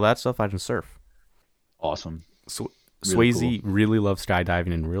can do all that stuff, I can surf. Awesome. So Really Swayze really loves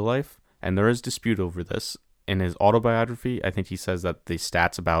skydiving in real life, and there is dispute over this. In his autobiography, I think he says that the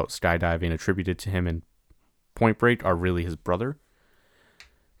stats about skydiving attributed to him in Point Break are really his brother.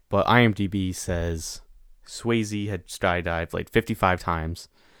 But IMDb says Swayze had skydived like 55 times,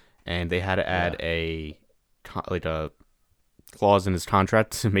 and they had to add a clause in his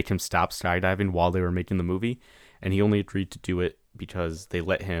contract to make him stop skydiving while they were making the movie, and he only agreed to do it because they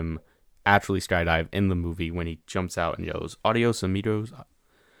let him actually skydive in the movie when he jumps out and yells "Adios amigos."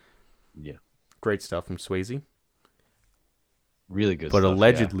 Yeah. Great stuff from Swayze. Really good But stuff,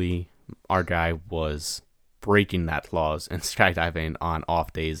 allegedly, our guy was breaking that clause and skydiving on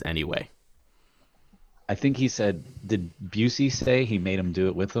off days anyway. I think he said, did Busey say he made him do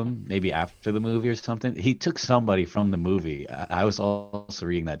it with him? Maybe after the movie or something? He took somebody from the movie. I was also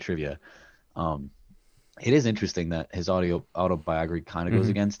reading that trivia. It is interesting that his autobiography kind of goes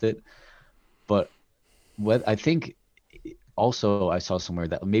against it. But what I think also I saw somewhere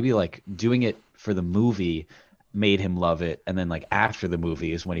that maybe like doing it for the movie made him love it, and then like after the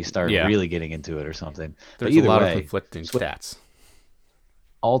movie is when he started really getting into it or something. There's but either a lot way, of conflicting stats.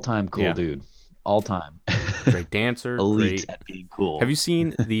 all-time cool Yeah. dude. All-time. Great dancer. Elite great. at being cool. Have you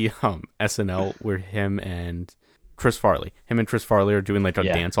seen the SNL where him and Chris Farley are doing like a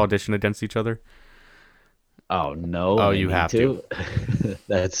dance audition against each other? Oh no! Oh, I you need have to.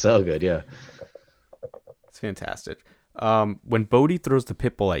 That's so good. Yeah. It's fantastic. When Bodhi throws the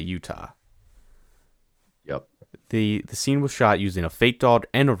pit bull at Utah, Yep. The scene was shot using a fake dog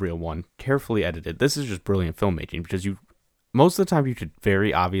and a real one, carefully edited. This is just brilliant filmmaking because most of the time you could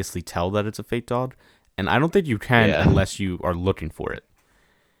very obviously tell that it's a fake dog, and I don't think you can unless you are looking for it.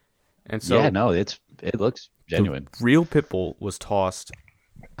 And so it looks genuine. The real pit bull was tossed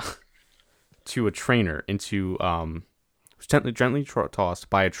to a trainer into gently tossed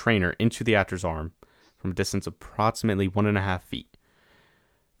by a trainer into the actor's arm from a distance of approximately 1.5 feet.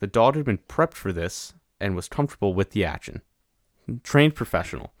 The dog had been prepped for this and was comfortable with the action. Trained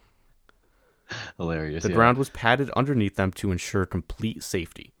professional. Hilarious. The ground was padded underneath them to ensure complete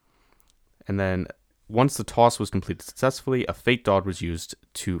safety. And then once the toss was completed successfully, a fake dog was used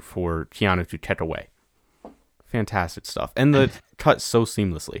for Keanu to catch away. Fantastic stuff. And the cut so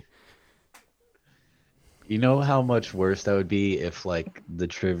seamlessly. You know how much worse that would be if, like, the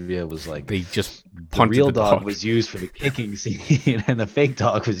trivia was like they just the real dog was used for the kicking scene and the fake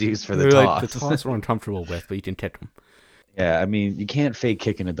dog was used for the toss. Like, the toss we're uncomfortable with, but you can kick them. Yeah, I mean, you can't fake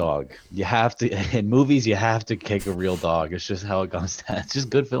kicking a dog. You have to in movies. You have to kick a real dog. It's just how it goes down. It's just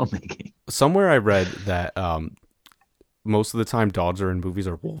good filmmaking. Somewhere I read that most of the time dogs are in movies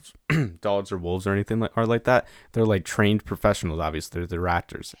are wolves, dogs or wolves or anything like that. They're like trained professionals. Obviously, they're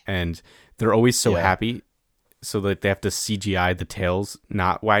actors, and they're always so happy. So that they have to CGI the tails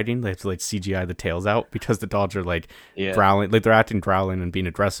not wagging. They have to like CGI the tails out because the dogs are like growling, like they're acting growling and being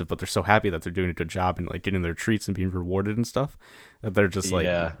aggressive, but they're so happy that they're doing a good job and like getting their treats and being rewarded and stuff that they're just like.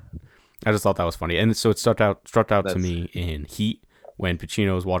 I just thought that was funny, and so it struck out to me in Heat when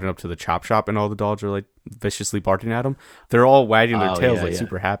Pacino is walking up to the chop shop and all the dogs are like viciously barking at him. They're all wagging their tails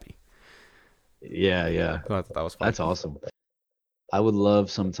super happy. Yeah. So I thought that was funny. That's awesome. I would love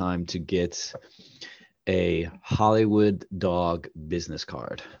sometime to get a Hollywood dog business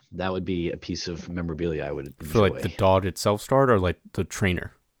card. That would be a piece of memorabilia I would enjoy. For like the dog itself starred or like the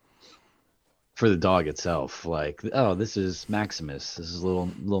trainer? For the dog itself. Like, oh, this is Maximus. This is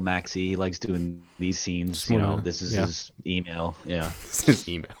little Maxie. He likes doing these scenes. You know, this is his email. Yeah. This is his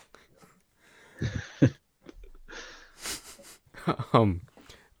email.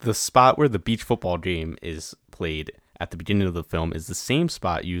 The spot where the beach football game is played at the beginning of the film is the same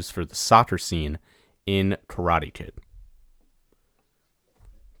spot used for the soccer scene in Karate Kid.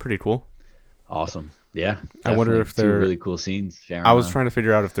 Pretty cool. Awesome. Yeah. I wonder if they're really cool scenes. I was trying to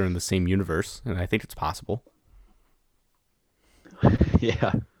figure out if they're in the same universe, and I think it's possible.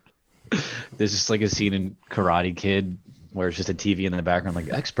 Yeah. There's just like a scene in Karate Kid where it's just a TV in the background, like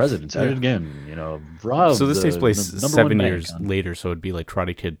ex-presidents at it again. You know, Rob. So this takes place 7 years later, so it'd be like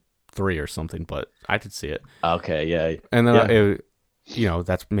Karate Kid 3 or something. But I could see it. Okay. Yeah. And then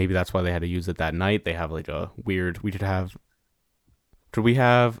that's why they had to use it that night. They have like a weird. Could we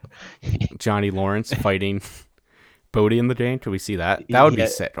have Johnny Lawrence fighting Bodhi in the game? Could we see that? That would be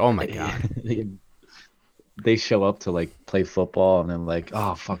sick. Oh my god. They show up to like play football and then like,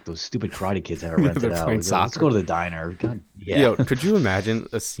 oh fuck, those stupid Karate Kids have rented out. Let's go to the diner. God, yeah. Yo, could you imagine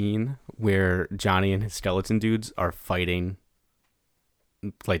a scene where Johnny and his skeleton dudes are fighting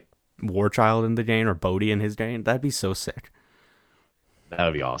like War Child in the game or Bodhi in his game? That'd be so sick. That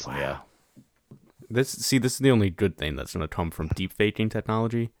would be awesome. Wow. Yeah. This is the only good thing that's going to come from deep faking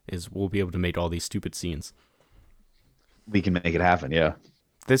technology is we'll be able to make all these stupid scenes. We can make it happen. Yeah.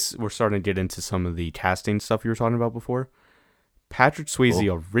 We're starting to get into some of the casting stuff you were talking about before. Patrick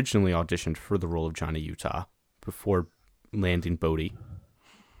Swayze originally auditioned for the role of Johnny Utah before landing Bodhi.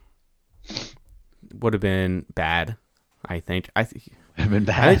 Would have been bad, I think. Would have been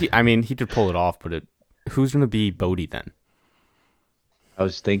bad. He could pull it off, but who's going to be Bodhi then? I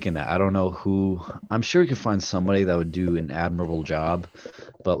was thinking that. I don't know who. I'm sure you could find somebody that would do an admirable job,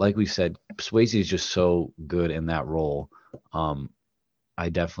 but like we said, Swayze is just so good in that role. I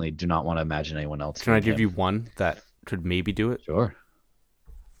definitely do not want to imagine anyone else. Can I give you one that could maybe do it? Sure.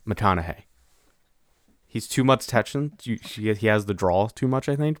 McConaughey. He's too much tension. He has the draw too much,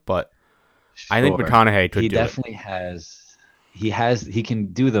 I think, but sure. I think McConaughey could do it. He definitely has. He can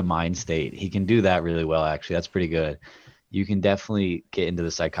do the mind state. He can do that really well, actually. That's pretty good. You can definitely get into the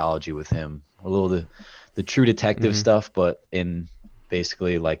psychology with him. A little the true detective stuff, but in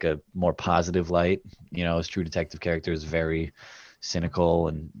basically like a more positive light. You know, his true detective character is very cynical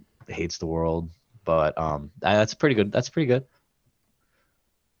and hates the world. But that's pretty good. That's pretty good.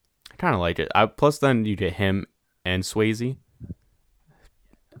 I kind of like it. Plus, then you get him and Swayze.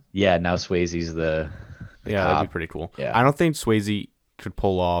 Yeah, now Swayze's the cop. That'd be pretty cool. Yeah. I don't think Swayze could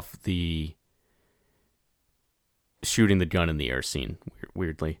pull off the shooting the gun in the air scene,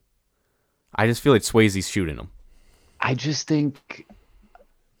 weirdly. I just feel like Swayze's shooting him. I just think,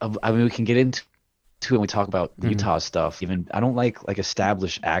 we can get into it when we talk about Utah stuff. Even I don't like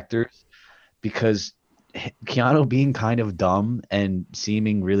established actors because Keanu being kind of dumb and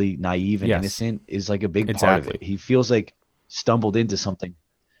seeming really naive and Yes. innocent is like a big part of Exactly. it. He feels like stumbled into something.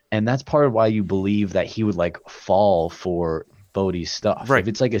 And that's part of why you believe that he would like fall for Bodhi's stuff. Right. If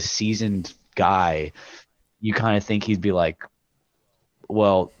it's like a seasoned guy, you kind of think he'd be like,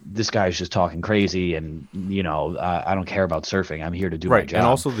 well, this guy's just talking crazy, and I don't care about surfing. I'm here to do my Right. job. And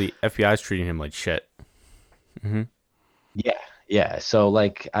also the FBI is treating him like shit. Yeah. So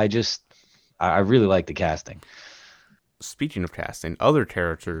like, I really like the casting. Speaking of casting, other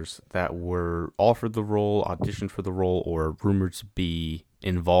characters that were offered the role, auditioned for the role, or rumored to be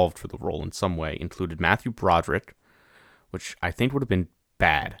involved for the role in some way included Matthew Broderick, which I think would have been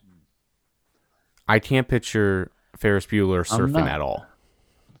bad. I can't picture Ferris Bueller surfing not. at all.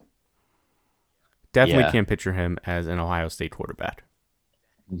 Definitely Yeah. can't picture him as an Ohio State quarterback.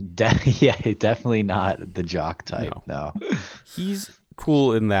 Yeah, definitely not the jock type. No. He's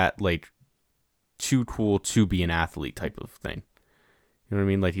cool in that, like, too cool to be an athlete type of thing. You know what I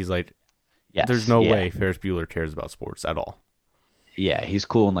mean? Like, he's like, Yes, there's no yeah. way Ferris Bueller cares about sports at all. Yeah, he's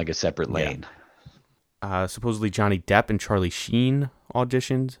cool in like a separate lane. Supposedly Johnny Depp and Charlie Sheen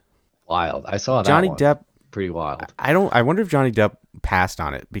auditioned. Wild. I saw that Johnny one. Depp, Pretty wild. I wonder if Johnny Depp passed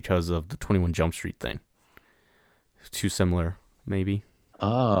on it because of the 21 Jump Street thing. Too similar, maybe.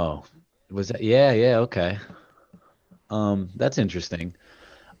 Oh, was that? Yeah, okay. That's interesting.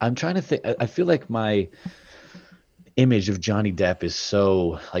 I'm trying to think. I feel like my image of Johnny Depp is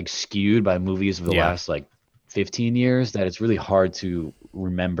so like skewed by movies of the Yeah. last like 15 years that it's really hard to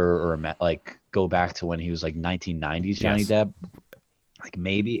remember or like go back to when he was like 1990s Johnny Yes. Depp. Like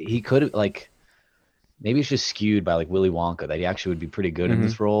maybe he could have like maybe it's just skewed by like Willy Wonka that he actually would be pretty good in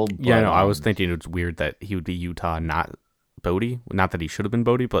this role. Yeah, but, no, I was thinking it's weird that he would be Utah, not Bodie. Not that he should have been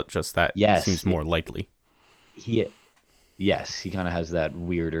Bodie, but just that Yes. seems more likely. Yes, he kind of has that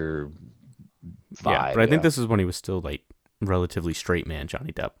weirder vibe. Yeah, but I think yeah. this is when he was still like relatively straight man,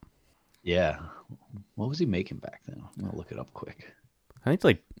 Johnny Depp. Yeah. What was he making back then? I'm gonna look it up quick. I think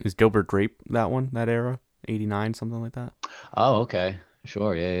like is Dilbert Grape that era, 89, something like that. Oh, okay.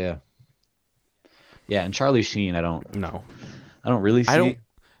 Sure. Yeah. Yeah, and Charlie Sheen, I don't No, really see. I don't.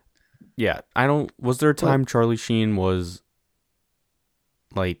 Yeah, I don't. Was there a time Charlie Sheen was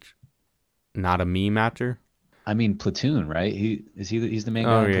like not a meme actor? I mean, Platoon, right? He's the main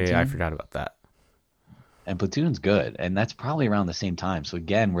guy. Oh in yeah, Platoon? I forgot about that. And Platoon's good, and that's probably around the same time. So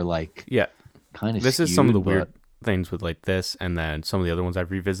again, we're like Yeah, kind of. this is some of the weird things with like this, and then some of the other ones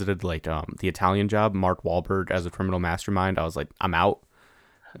I've revisited, like the Italian Job, Mark Wahlberg as a criminal mastermind. I was like, I'm out.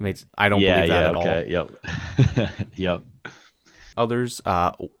 I don't believe that at all. Yep. Yep. Others,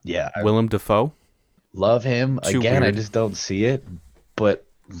 Yeah. I Willem Dafoe. love him. Too Again, I weird. just don't see it, but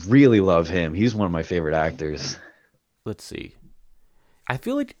really love him. He's one of my favorite actors. Let's see. I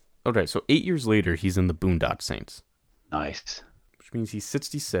feel like okay, so 8 years later, he's in the Boondock Saints, Nice. which means he's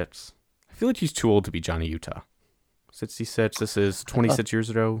 66. I feel like he's too old to be Johnny Utah. 66. This is 26 years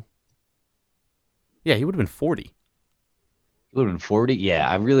ago. Yeah, he would have been 40. He would have been 40. Yeah,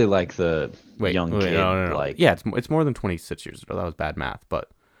 I really like the young kid. No. Like, Yeah, it's more than 26 years ago. That was bad math, but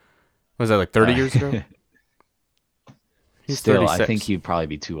was that like 30 years ago? He's still, 36. I think he'd probably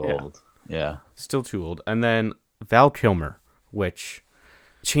be too Yeah. old. Yeah. Still too old. And then Val Kilmer, which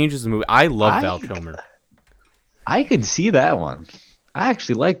changes the movie. I love Val Kilmer. I could see that one. I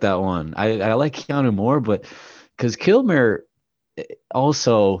actually like that one. I like Keanu more, but because Kilmer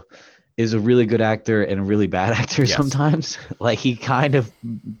also is a really good actor and a really bad actor Yes. sometimes. Like he kind of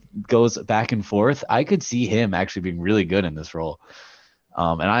goes back and forth. I could see him actually being really good in this role.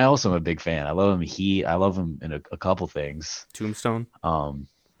 And I also am a big fan. I love him. I love him in a couple things. Tombstone.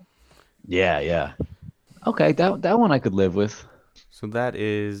 Yeah. Okay, that one I could live with. So that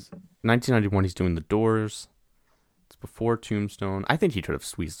is 1991. He's doing The Doors. It's before Tombstone. I think he could have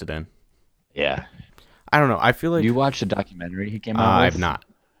squeezed it in. Yeah. I don't know. I feel like You watched the documentary he came out with? I've not.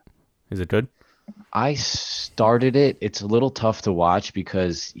 Is it good? I started it. It's a little tough to watch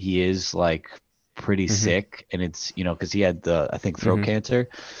because he is like pretty sick, and it's because he had I think throat cancer,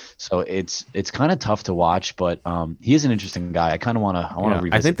 so it's kind of tough to watch. But he is an interesting guy. I want to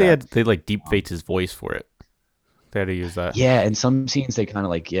revisit. I think that. they like deep faked his voice for it. They had to use that. Yeah, in some scenes they kind of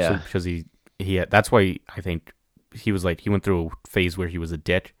like So, because he that's why I think he was like he went through a phase where he was a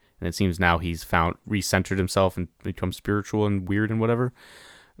dick, and it seems now he's recentered himself and become spiritual and weird and whatever.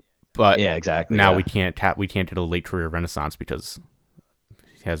 But yeah, exactly. now yeah. we can't get a late career renaissance because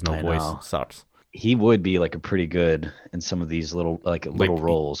he has no I voice. know. It sucks. He would be like a pretty good in some of these little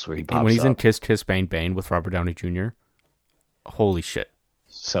roles where he pops When he's in up. Kiss Kiss Bang Bang with Robert Downey Jr. Holy shit!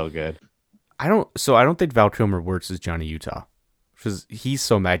 So good. I don't think Val Kilmer works as Johnny Utah because he's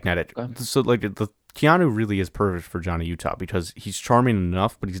so magnetic. Okay. So like the Keanu really is perfect for Johnny Utah because he's charming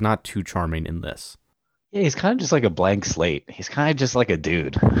enough, but he's not too charming in this. Yeah, he's kind of just like a blank slate. He's kind of just like a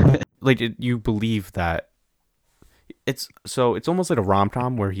dude. Like you believe that it's almost like a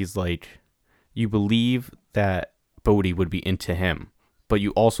rom-com where he's like, you believe that Bodhi would be into him, but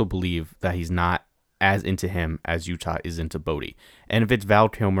you also believe that he's not as into him as Utah is into Bodhi. And if it's Val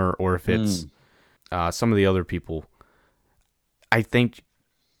Kilmer or if it's some of the other people, I think,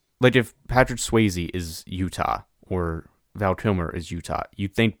 like if Patrick Swayze is Utah or Val Kilmer is Utah, you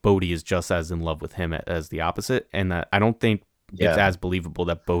think Bodhi is just as in love with him as the opposite, and that I don't think it's as believable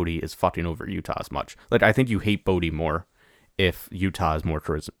that Bodhi is fucking over Utah as much. Like I think you hate Bodhi more if Utah is more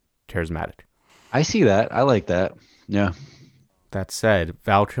charismatic. I see that. I like that. Yeah. That said,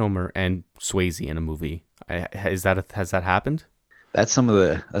 Val Kilmer and Swayze in a movie, has that happened? That's some of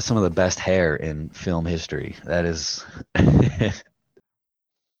the best hair in film history. That is.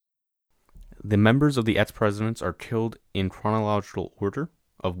 The members of the ex-presidents are killed in chronological order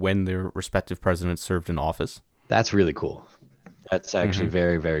of when their respective presidents served in office. That's really cool. That's actually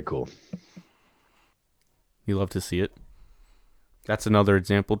very, very cool. You love to see it. That's another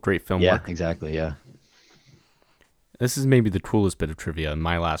example. Great film work. Yeah, exactly. Yeah. This is maybe the coolest bit of trivia, and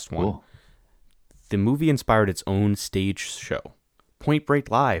my last one. Cool. The movie inspired its own stage show, Point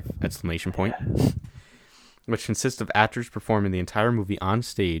Break Live! Which consists of actors performing the entire movie on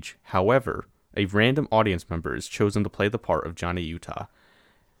stage. However, a random audience member is chosen to play the part of Johnny Utah,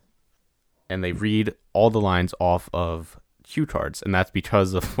 and they read all the lines off of cue cards, and that's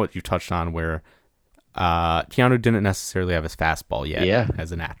because of what you touched on, where Keanu didn't necessarily have his fastball yet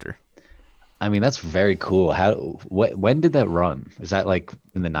as an actor. I mean, that's very cool. When did that run? Is that like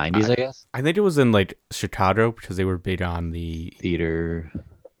in the 90s, I guess? I think it was in like Chicago because they were big on the theater.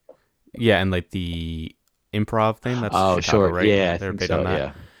 Yeah, and like the improv thing. That's Chicago, sure. Right? Yeah, They're I think big so, on that.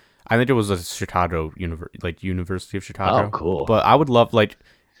 yeah. I think it was a Chicago University of Chicago. Oh, cool. But I would love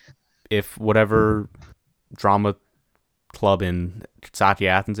if whatever drama club in Saatchi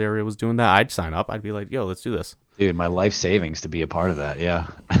Athens area was doing that, I'd sign up. I'd be like, yo, let's do this. Dude, my life savings to be a part of that. Yeah.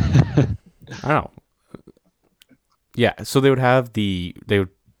 I don't know. Yeah, so they would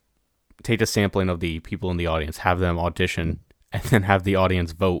take a sampling of the people in the audience, have them audition, and then have the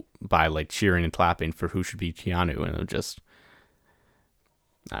audience vote by like cheering and clapping for who should be Keanu, and it would just,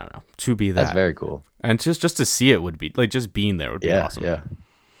 I don't know, to be that. That's very cool. And just to see it would be like, just being there would be awesome. Yeah.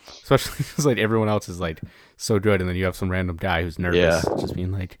 Especially because like everyone else is like so good, and then you have some random guy who's nervous, just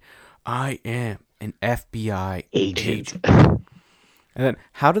being like, I am an FBI agent. And then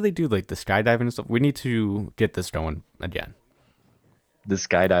how do they do like the skydiving and stuff? We need to get this going again. The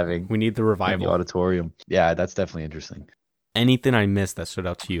skydiving. We need the revival. The auditorium. Yeah, that's definitely interesting. Anything I missed that stood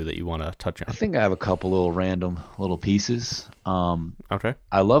out to you that you want to touch on? I think I have a couple little random little pieces. Okay.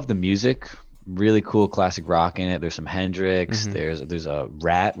 I love the music. Really cool classic rock in it. There's some Hendrix. There's a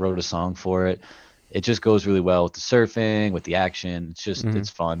Rat wrote a song for it. It just goes really well with the surfing, with the action. It's just it's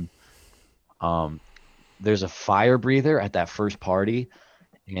fun. There's a fire breather at that first party,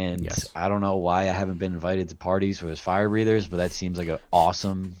 and I don't know why I haven't been invited to parties where there's fire breathers, but that seems like an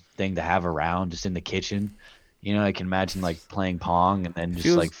awesome thing to have around just in the kitchen. You know, I can imagine like playing Pong and then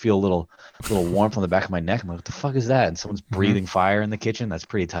just like feel a little warmth on the back of my neck. I'm like, what the fuck is that? And someone's breathing fire in the kitchen. That's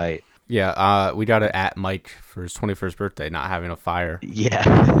pretty tight. Yeah, we got to at Mike for his 21st birthday not having a fire.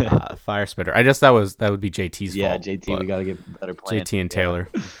 Yeah. Fire spitter. I guess that would be JT's fault. Yeah, JT, we got to get better plans. JT and Taylor.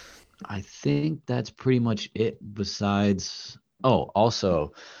 I think that's pretty much it besides... Oh,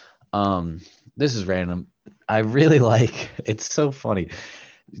 also, this is random. I really like... It's so funny.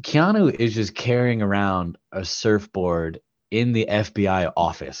 Keanu is just carrying around a surfboard in the FBI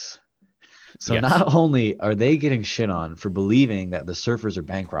office. So not only are they getting shit on for believing that the surfers are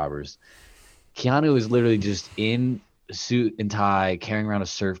bank robbers, Keanu is literally just in a suit and tie, carrying around a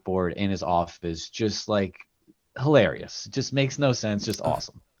surfboard in his office, just like hilarious. It just makes no sense, just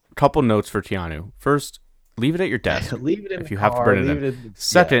awesome. Couple notes for Keanu. First, leave it at your desk. Leave it in if the you car, have to bring it in.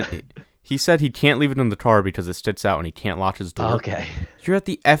 Second, he said he can't leave it in the car because it sits out and he can't lock his door. Okay. You're at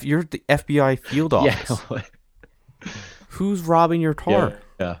the FBI field office. Yeah. Who's robbing your car?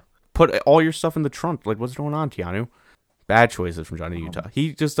 Yeah. Put all your stuff in the trunk. Like, what's going on, Keanu? Bad choices from Johnny Utah.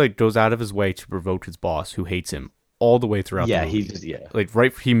 He just like goes out of his way to provoke his boss, who hates him all the way throughout. Yeah, the movie. he just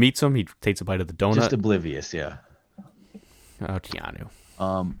like he meets him. He takes a bite of the donut. Just oblivious. Yeah. Oh, Keanu.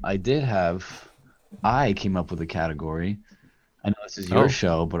 I came up with a category. I know this is your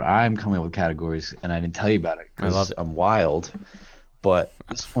show, but I'm coming up with categories, and I didn't tell you about it because I'm wild. But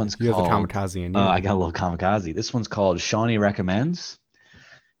this one's called... You have the kamikaze in you. I got a little kamikaze. This one's called Shawnee Recommends.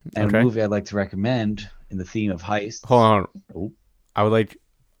 And a movie I'd like to recommend in the theme of heist. Hold on. I would like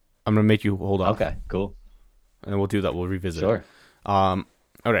I'm gonna make you hold up. Okay, cool. And we'll do that. We'll revisit. Sure.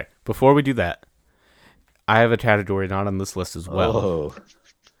 Okay. Before we do that, I have a category not on this list as well. Oh.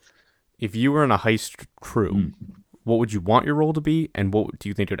 If you were in a heist crew, what would you want your role to be, and what do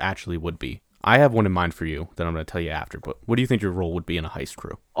you think it actually would be? I have one in mind for you that I'm going to tell you after, but what do you think your role would be in a heist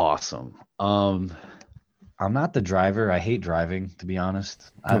crew? Awesome. I'm not the driver. I hate driving, to be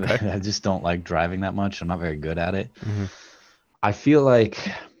honest. Okay. I just don't like driving that much. I'm not very good at it. Mm-hmm. I feel like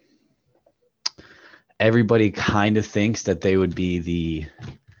everybody kind of thinks that they would be the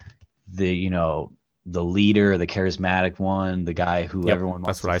leader, the charismatic one, the guy who everyone wants.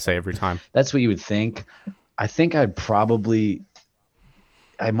 That's what I say every time. That's what you would think. I think I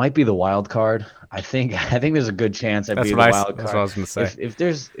might be the wild card. I think there's a good chance I'd be the wild card. That's what I was going to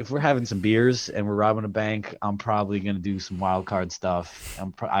say. If we're having some beers and we're robbing a bank, I'm probably going to do some wild card stuff.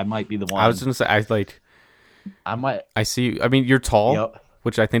 I might be the one. I was going to say I might. I see. I mean, you're tall. Yep.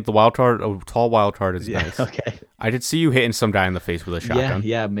 Which I think a tall wild card is nice. Okay. I did see you hitting some guy in the face with a shotgun.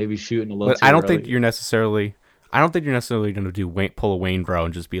 Yeah, maybe shooting a little. But I don't think you're necessarily going to pull a Wayne bro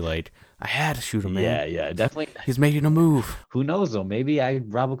and just be like, I had to shoot him, man. Yeah, definitely. He's making a move. Who knows though? Maybe I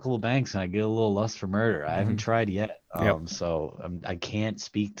rob a couple banks and I get a little lust for murder. I haven't tried yet, so I can't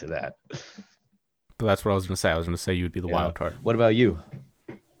speak to that. But that's what I was going to say. I was going to say you would be the wild card. What about you?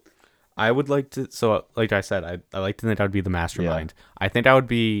 I would like to. So, like I said, I like to think I would be the mastermind. Yeah. I think I would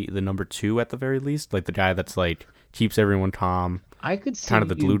be the number 2 at the very least, like the guy that's like keeps everyone calm. I could see kind of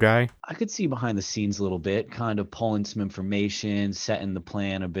the glue guy. I could see behind the scenes a little bit, kind of pulling some information, setting the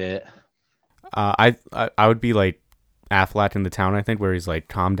plan a bit. I would be like Affleck in The Town. I think where he's like,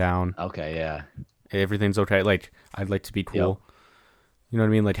 calm down. Okay, yeah, everything's okay. Like I'd like to be cool. Yep. You know what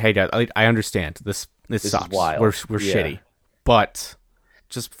I mean? Like, hey, guys, I understand this sucks. Is wild. We're shitty, but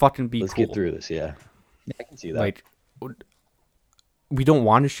just fucking be Let's cool. Get through this, yeah. I can see that. Like, we don't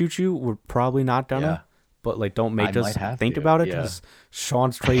want to shoot you. We're probably not gonna. But like, don't make us think about it because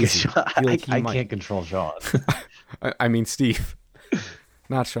Sean's crazy. I can't control Sean. I mean, Steve,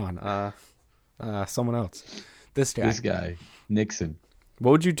 not Sean. Someone else. This guy, Nixon.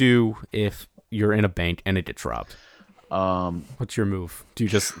 What would you do if you're in a bank and it gets robbed? What's your move? Do you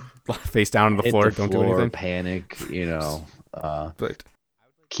just face down on the floor? Don't do anything. Panic. But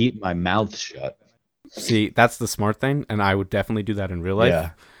keep my mouth shut. See, that's the smart thing, and I would definitely do that in real life. Yeah.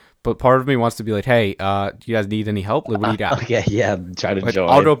 But part of me wants to be like, hey, do you guys need any help? Like, what do you got? Okay, yeah, try to join.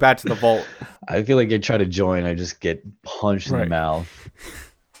 I'll go back to the vault. I feel like you try to join, I just get punched in the mouth.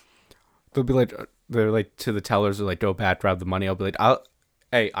 They'll be like, they're like to the tellers, they're like, go back, grab the money. I'll be like,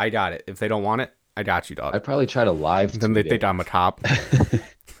 hey, I got it. If they don't want it, I got you, dog. I'd probably try to live. Then they think I'm a cop.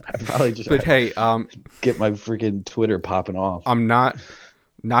 I'd probably just. But hey, get my freaking Twitter popping off. I'm not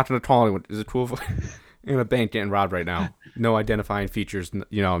gonna call anyone. Is it cool if in a bank getting robbed right now? No identifying features.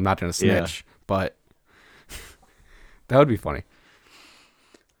 I'm not gonna snitch, but that would be funny.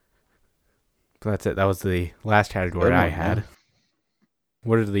 But that's it. That was the last category I had. Man.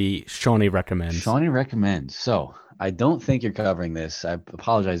 What are the Shawnee recommends? Shawnee recommends. So I don't think you're covering this. I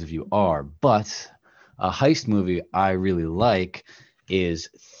apologize if you are, but a heist movie I really like is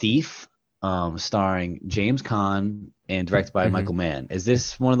Thief, starring James Caan and directed by Michael Mann. Is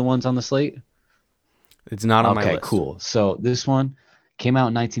this one of the ones on the slate? It's not on my list. Okay, cool. So this one came out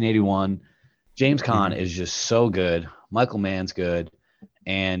in 1981. James Caan is just so good. Michael Mann's good.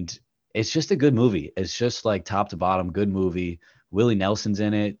 And it's just a good movie. It's just like top to bottom, good movie. Willie Nelson's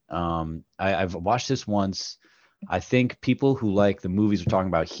in it. I've watched this once. I think people who like the movies we're talking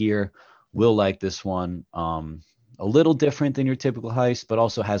about here will like this one. A little different than your typical heist, but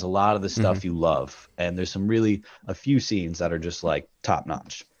also has a lot of the stuff you love. And there's a few scenes that are just like top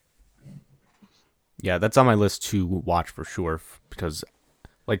notch. Yeah, that's on my list to watch for sure, because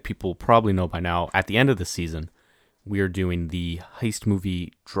like people probably know by now, at the end of the season, we are doing the heist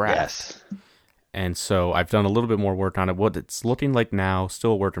movie draft. Yes. And so I've done a little bit more work on it. What it's looking like now,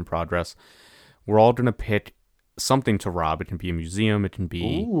 still a work in progress. We're all going to pick something to rob. It can be a museum. It can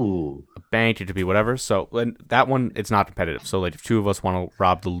be a bank. It could be whatever. So that one, it's not competitive. So like if two of us want to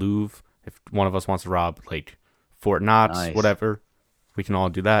rob the Louvre, if one of us wants to rob like Fort Knox, whatever, we can all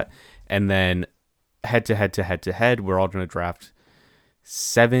do that. And then head to head, we're all going to draft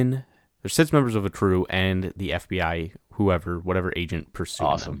 7. There's 6 members of a crew and the FBI, whatever agent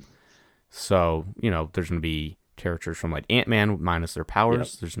pursuing them. So, there's going to be characters from like Ant-Man minus their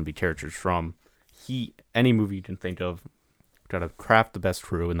powers. Yep. There's going to be characters from any movie you can think of. We've got to craft the best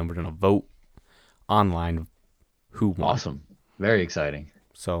crew, and then we're going to vote online who won. Awesome. Very exciting.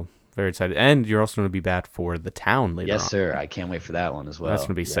 So, very excited. And you're also going to be back for The Town later on. Yes, sir. I can't wait for that one as well. That's going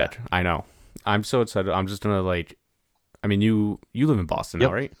to be sick. I know. I'm so excited. I'm just going to you live in Boston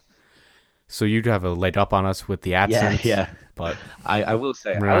now, right? So you'd have a leg up on us with the accents. Yeah. But I will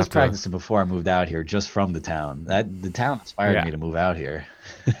say, I was practicing before I moved out here, just from the town. The town inspired me to move out here.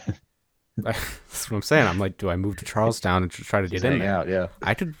 That's what I'm saying. I'm like, do I move to Charlestown and try to get in there? Out, yeah.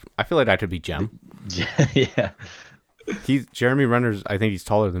 I feel like I could be Jem. Yeah. Jeremy Renner's. I think he's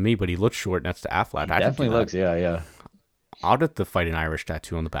taller than me, but he looks short next to Affleck. He definitely looks. Yeah. I'll get the Fighting Irish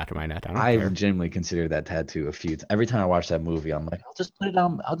tattoo on the back of my neck. I legitimately considered that tattoo a few. Every time I watch that movie, I'm like, I'll just put it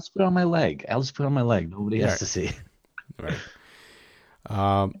on my leg. Nobody has to see. Right.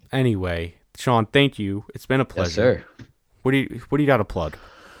 Anyway, Sean, thank you. It's been a pleasure. Yes, sir. What do you got to plug?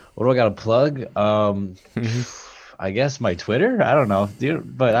 What do I got to plug? I guess my Twitter. I don't know,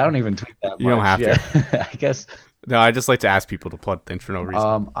 dude, but I don't even tweet that much. You don't have to. I guess. No, I just like to ask people to plug things for no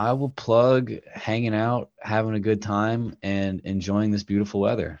reason. I will plug hanging out, having a good time, and enjoying this beautiful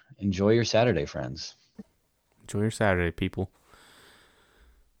weather. Enjoy your Saturday, friends. Enjoy your Saturday, people.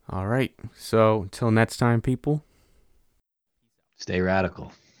 All right. So until next time, people. Stay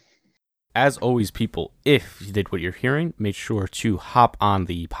radical. As always, people, if you did what you're hearing, make sure to hop on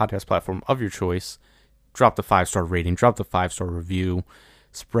the podcast platform of your choice. Drop the 5-star rating. Drop the 5-star review.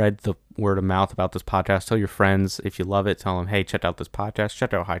 Spread the word of mouth about this podcast. Tell your friends if you love it. Tell them, hey, check out this podcast.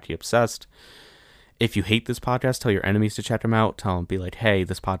 Check out High Tea Obsessed. If you hate this podcast, tell your enemies to check them out. Tell them, be like, hey,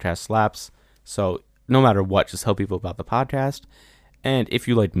 this podcast slaps. So no matter what, just tell people about the podcast. And if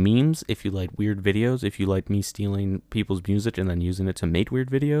you like memes, if you like weird videos, if you like me stealing people's music and then using it to make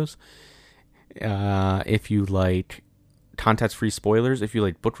weird videos, if you like context-free spoilers, if you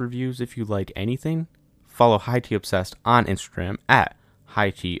like book reviews, if you like anything, follow High Tea Obsessed on Instagram at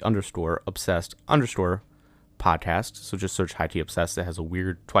high-tea_obsessed_podcast. So just search High Tea Obsessed. It has a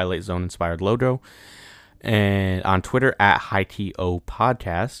weird Twilight Zone inspired logo. And on Twitter at high-tea-o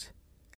podcast.